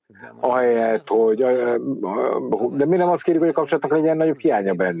össze, ahelyett, hogy... De miért nem azt kérjük, hogy a kapcsolatnak legyen nagyobb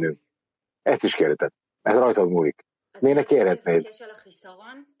hiánya bennünk? Ezt is kérdezett. Ez rajtad múlik. Miért ne kérhetnéd?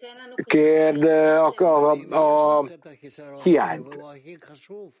 Kérd a hiányt.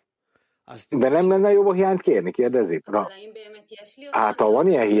 De nem lenne jobb a hiányt kérni? Kérdezik. Hát ha van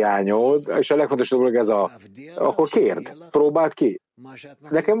ilyen hiányod, és a legfontosabb dolog ez akkor kérd. Próbáld ki.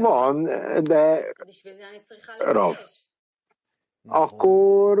 Nekem van, de... Rav.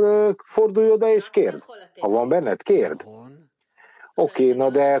 Akkor fordulj oda és kérd. Ha van benned, kérd. Oké, na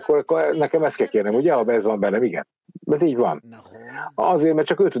de akkor nekem ezt kell kérnem, ugye? Ha ez van bennem, igen. Ez így van. Azért, mert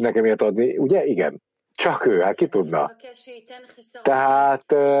csak ő tud nekem ilyet adni, ugye? Igen. Csak ő, hát ki tudna. Tehát...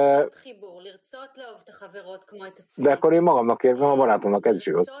 De akkor én magamnak kérem, a barátomnak ez is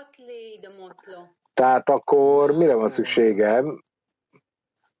igaz. Tehát akkor mire van szükségem,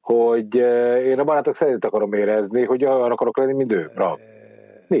 hogy én a barátok szerint akarom érezni, hogy olyan akarok lenni, mint ő. Bra.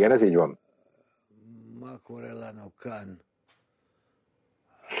 Igen, ez így van.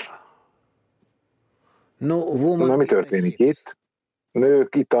 Na, mi történik itt?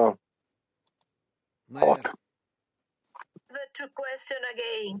 Nők itt a 6.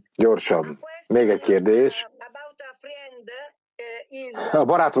 Gyorsan. Még egy kérdés. A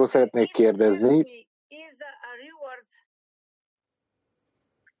barátról szeretnék kérdezni.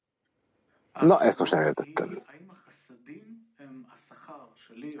 Na, ezt most nem értettem.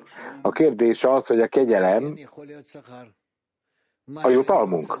 A kérdés az, hogy a kegyelem a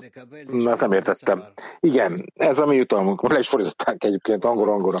jutalmunk? Na, nem értettem. Igen, ez a mi jutalmunk. Le is fordították egyébként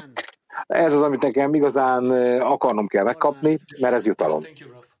angol-angolra. Ez az, amit nekem igazán akarnom kell megkapni, mert ez jutalom.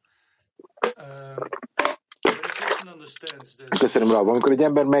 Köszönöm, Rav. Amikor egy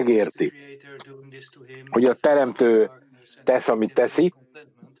ember megérti, hogy a teremtő tesz, amit teszi,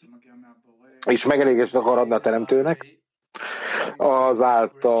 és megelégést akar adni a teremtőnek,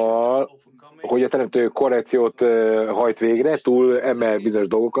 azáltal, hogy a teremtő korrekciót hajt végre, túl emel bizonyos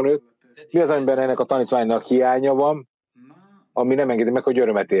dolgokon őt. Mi az, amiben ennek a tanítványnak hiánya van, ami nem engedi meg, hogy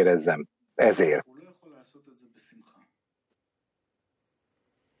örömet érezzem. Ezért.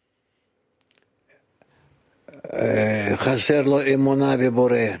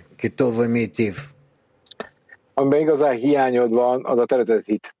 Amiben igazán hiányod van, az a teremtett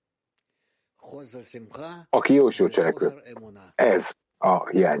hit. Aki jó és jó cselekvő. Ez a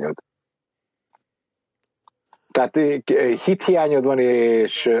hiányod. Tehát hithiányod van,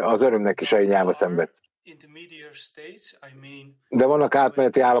 és az örömnek is a hiányába szenvedsz. De vannak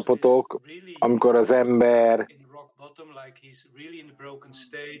átmeneti állapotok, amikor az ember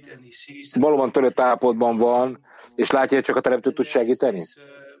valóban törött állapotban van, és látja, hogy csak a teremtő tud segíteni.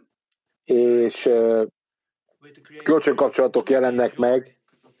 És kölcsönkapcsolatok jelennek meg,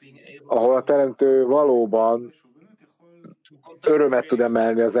 ahol a teremtő valóban örömet tud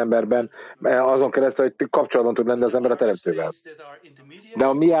emelni az emberben, azon keresztül, hogy kapcsolatban tud lenni az ember a teremtővel. De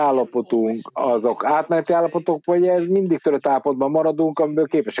a mi állapotunk, azok átmeneti állapotok, vagy ez mindig törött állapotban maradunk, amiből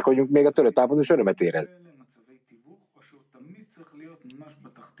képesek vagyunk még a törött állapotban is örömet érezni.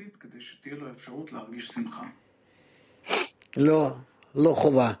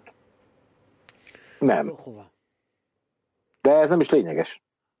 Nem. De ez nem is lényeges.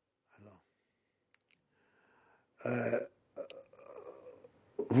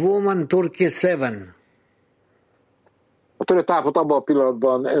 Woman Turkey 7. A törött állapot abban a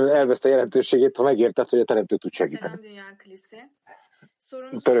pillanatban elveszte jelentőségét, ha megértett, hogy a teremtő tud segíteni.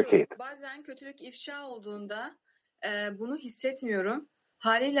 Török 7. Bazen kötülük ifşa olduğunda bunu hissetmiyorum.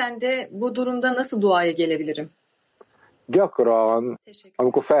 Haliyle de bu durumda nasıl duaya gelebilirim? Gyakran,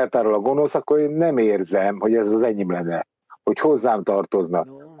 amikor feltárul a gonosz, akkor én nem érzem, hogy ez az enyém lenne, hogy hozzám tartozna.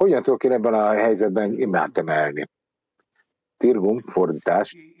 Hogyan tudok én ebben a helyzetben imát emelni? Tirgum,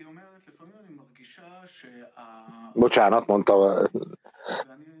 fordítás. Bocsánat, mondta.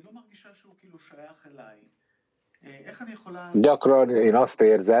 Gyakran én azt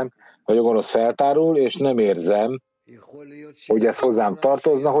érzem, hogy a gonosz feltárul, és nem érzem, hogy ez hozzám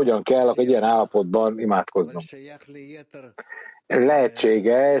tartozna, hogyan kell egy ilyen állapotban imádkoznom.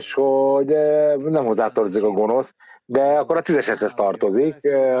 Lehetséges, hogy nem hozzátartozik a gonosz, de akkor a 10-eshez tartozik,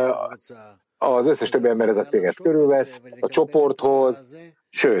 az összes többi emberhez téged körülvesz, a csoporthoz,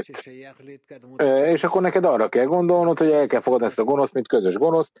 sőt. És akkor neked arra kell gondolnod, hogy el kell fogadni ezt a gonoszt, mint közös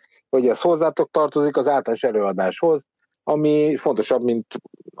gonoszt, hogy ez hozzátok tartozik az általános előadáshoz, ami fontosabb, mint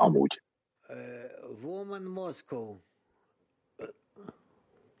amúgy.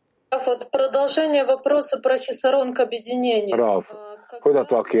 Rav,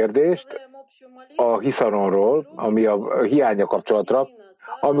 folytatva a kérdést a hiszaronról, ami a hiánya kapcsolatra,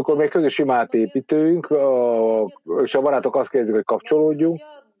 amikor még közös imát építünk, és a barátok azt kérdezik, hogy kapcsolódjunk,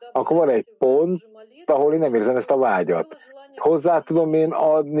 akkor van egy pont, ahol én nem érzem ezt a vágyat. Hozzá tudom én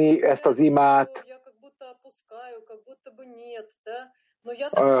adni ezt az imát,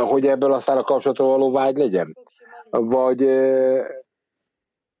 hogy ebből aztán a kapcsolatról való vágy legyen? Vagy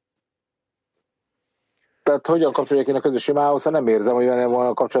tehát hogyan kapcsoljak én a közös imához, ha nem érzem, hogy van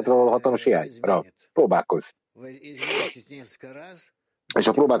a kapcsolatról való hatalmas hiány? Próbálkozz. És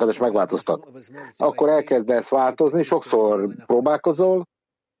a próbálkozás megváltoztat. Akkor elkezdesz változni, sokszor próbálkozol,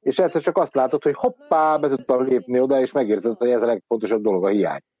 és egyszer csak azt látod, hogy hoppá, be tudtam lépni oda, és megérzed, hogy ez a legfontosabb dolog, a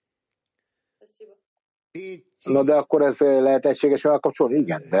hiány. Na de akkor ez lehet egységes vele kapcsolni?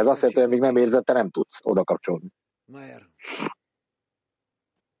 Igen, de ez azt jelenti, hogy még nem érzed, te nem tudsz oda kapcsolni.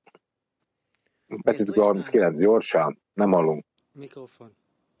 Betűtük a 39, gyorsan, nem hallunk. Mikrofon.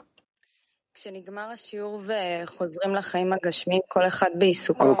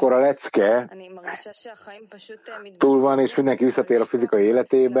 Amikor a lecke túl van, és mindenki visszatér a fizikai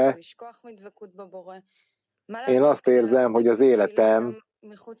életébe, én azt érzem, hogy az életemnek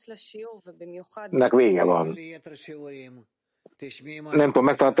vége van. Nem tudom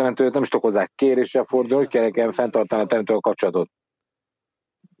megtartani teremtőt, nem is tudok hozzá kéréssel fordulni, hogy kell fenntartani a teremtővel a kapcsolatot.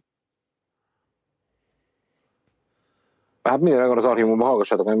 Hát minden az archívumban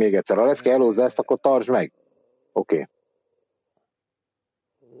hallgassatok meg még egyszer. Ha lecke elhozza ezt, akkor tartsd meg. Oké.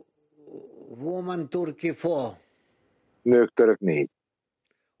 Woman Turkey 4. Nők török 4.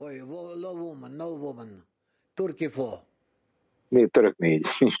 No woman. Turkey 4. Török 4.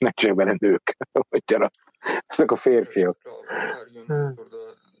 Nincs csak benne nők. Ezek a férfiak.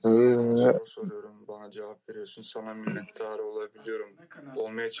 Soruyorum, bana cevap veriyorsun. Sana minnettar olabiliyorum.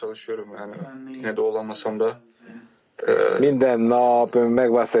 Olmaya çalışıyorum yani. Yine de olamasam da. Minden nap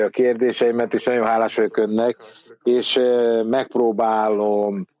megválaszolja a kérdéseimet, és nagyon hálás vagyok önnek, és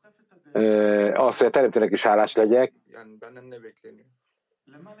megpróbálom azt, hogy a teremtőnek is hálás legyek,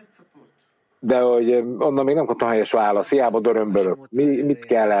 de hogy onnan még nem kaptam helyes válasz, hiába dörömbölök. Mit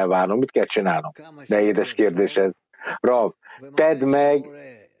kell elvárnom, mit kell csinálnom? De édes kérdés ez. Rav, tedd meg,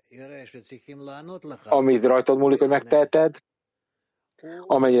 amit rajtad múlik, hogy megteheted,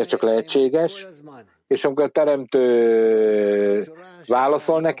 amennyire csak lehetséges, és amikor a teremtő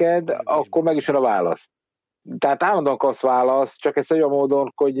válaszol neked, akkor meg is jön a válasz. Tehát állandóan kapsz választ, csak ezt olyan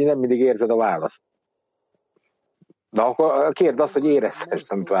módon, hogy nem mindig érzed a választ. De akkor kérd azt, hogy érezd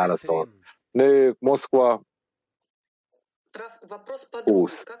ezt, amit válaszol. Nők, Moszkva,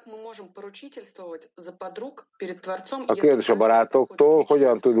 20. A kérdés a barátoktól,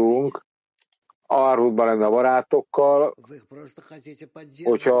 hogyan tudunk arrútban lenni a barátokkal,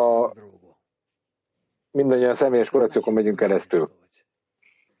 hogyha mindannyian személyes korrekciókon megyünk keresztül.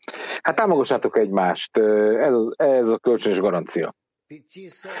 Hát támogassátok egymást, ez a kölcsönös garancia.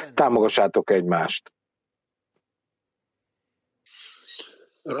 Támogassátok egymást.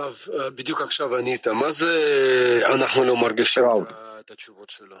 רב, בדיוק עכשיו ענית, מה זה אנחנו לא מרגישים את התשובות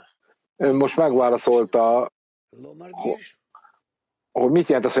שלו? Most megválaszolta, hogy mit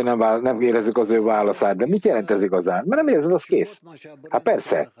jelent az, hogy nem érezzük az ő válaszát, de mit jelent ez igazán? Mert nem érzed, az kész. Hát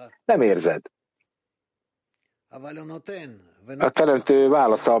persze, nem érzed. A teremtő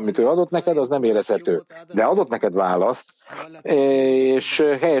válasza, amit ő adott neked, az nem érezhető. De adott neked választ, és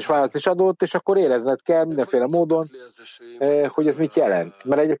helyes választ is adott, és akkor érezned kell mindenféle módon, hogy ez mit jelent.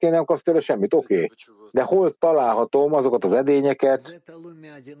 Mert egyébként nem kapsz tőle semmit, oké. De hol találhatom azokat az edényeket,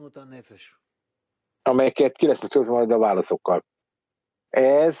 amelyeket ki lesznek töltve majd a válaszokkal.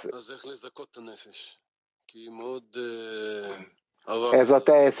 Ez a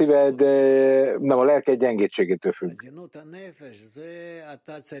te szíved, nem a lelked gyengétségétől függ.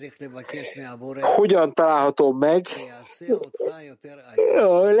 Hogyan találhatom meg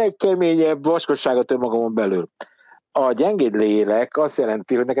a legkeményebb vaskosságot önmagamon belül? A gyengéd lélek azt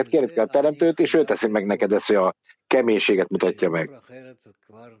jelenti, hogy neked kérni kell a teremtőt, és ő teszi meg neked ezt, hogy a keménységet mutatja meg.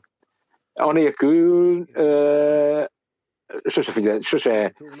 Anélkül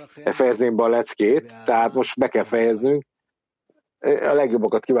sose fejezném be a leckét, tehát most be kell fejeznünk. A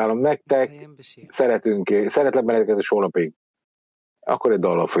legjobbakat kívánom nektek, szeretlek benneteket, és holnapig. Akkor egy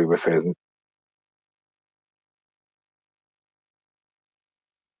dallal fogjuk befejezni.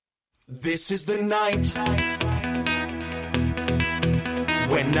 This is the night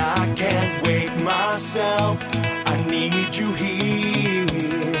when I can't wake myself. I need you here.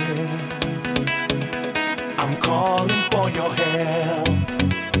 I'm calling for your help.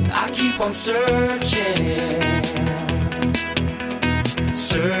 I keep on searching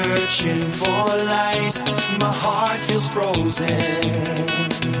for light. My heart feels frozen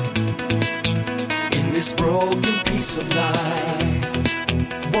in this broken piece of life.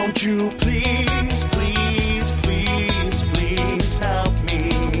 Won't you please, please, please, please help me?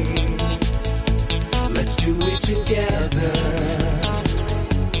 Let's do it together.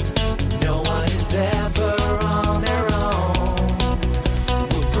 No one is ever on their own.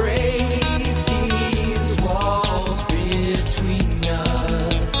 We'll break these walls between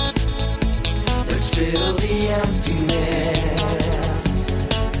us. Let's fill the emptiness,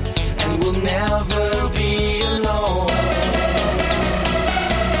 and we'll never be alone.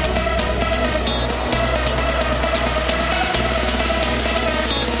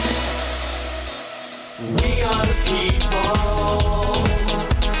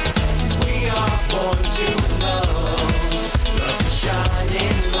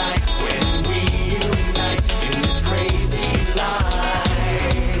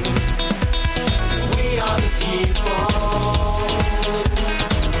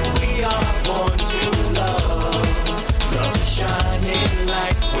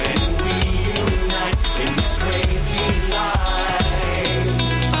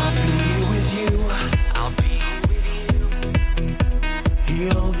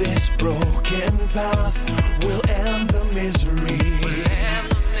 Path will end the misery.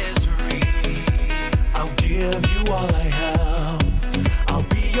 I'll give you all I have. I'll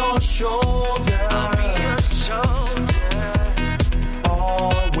be your shoulder.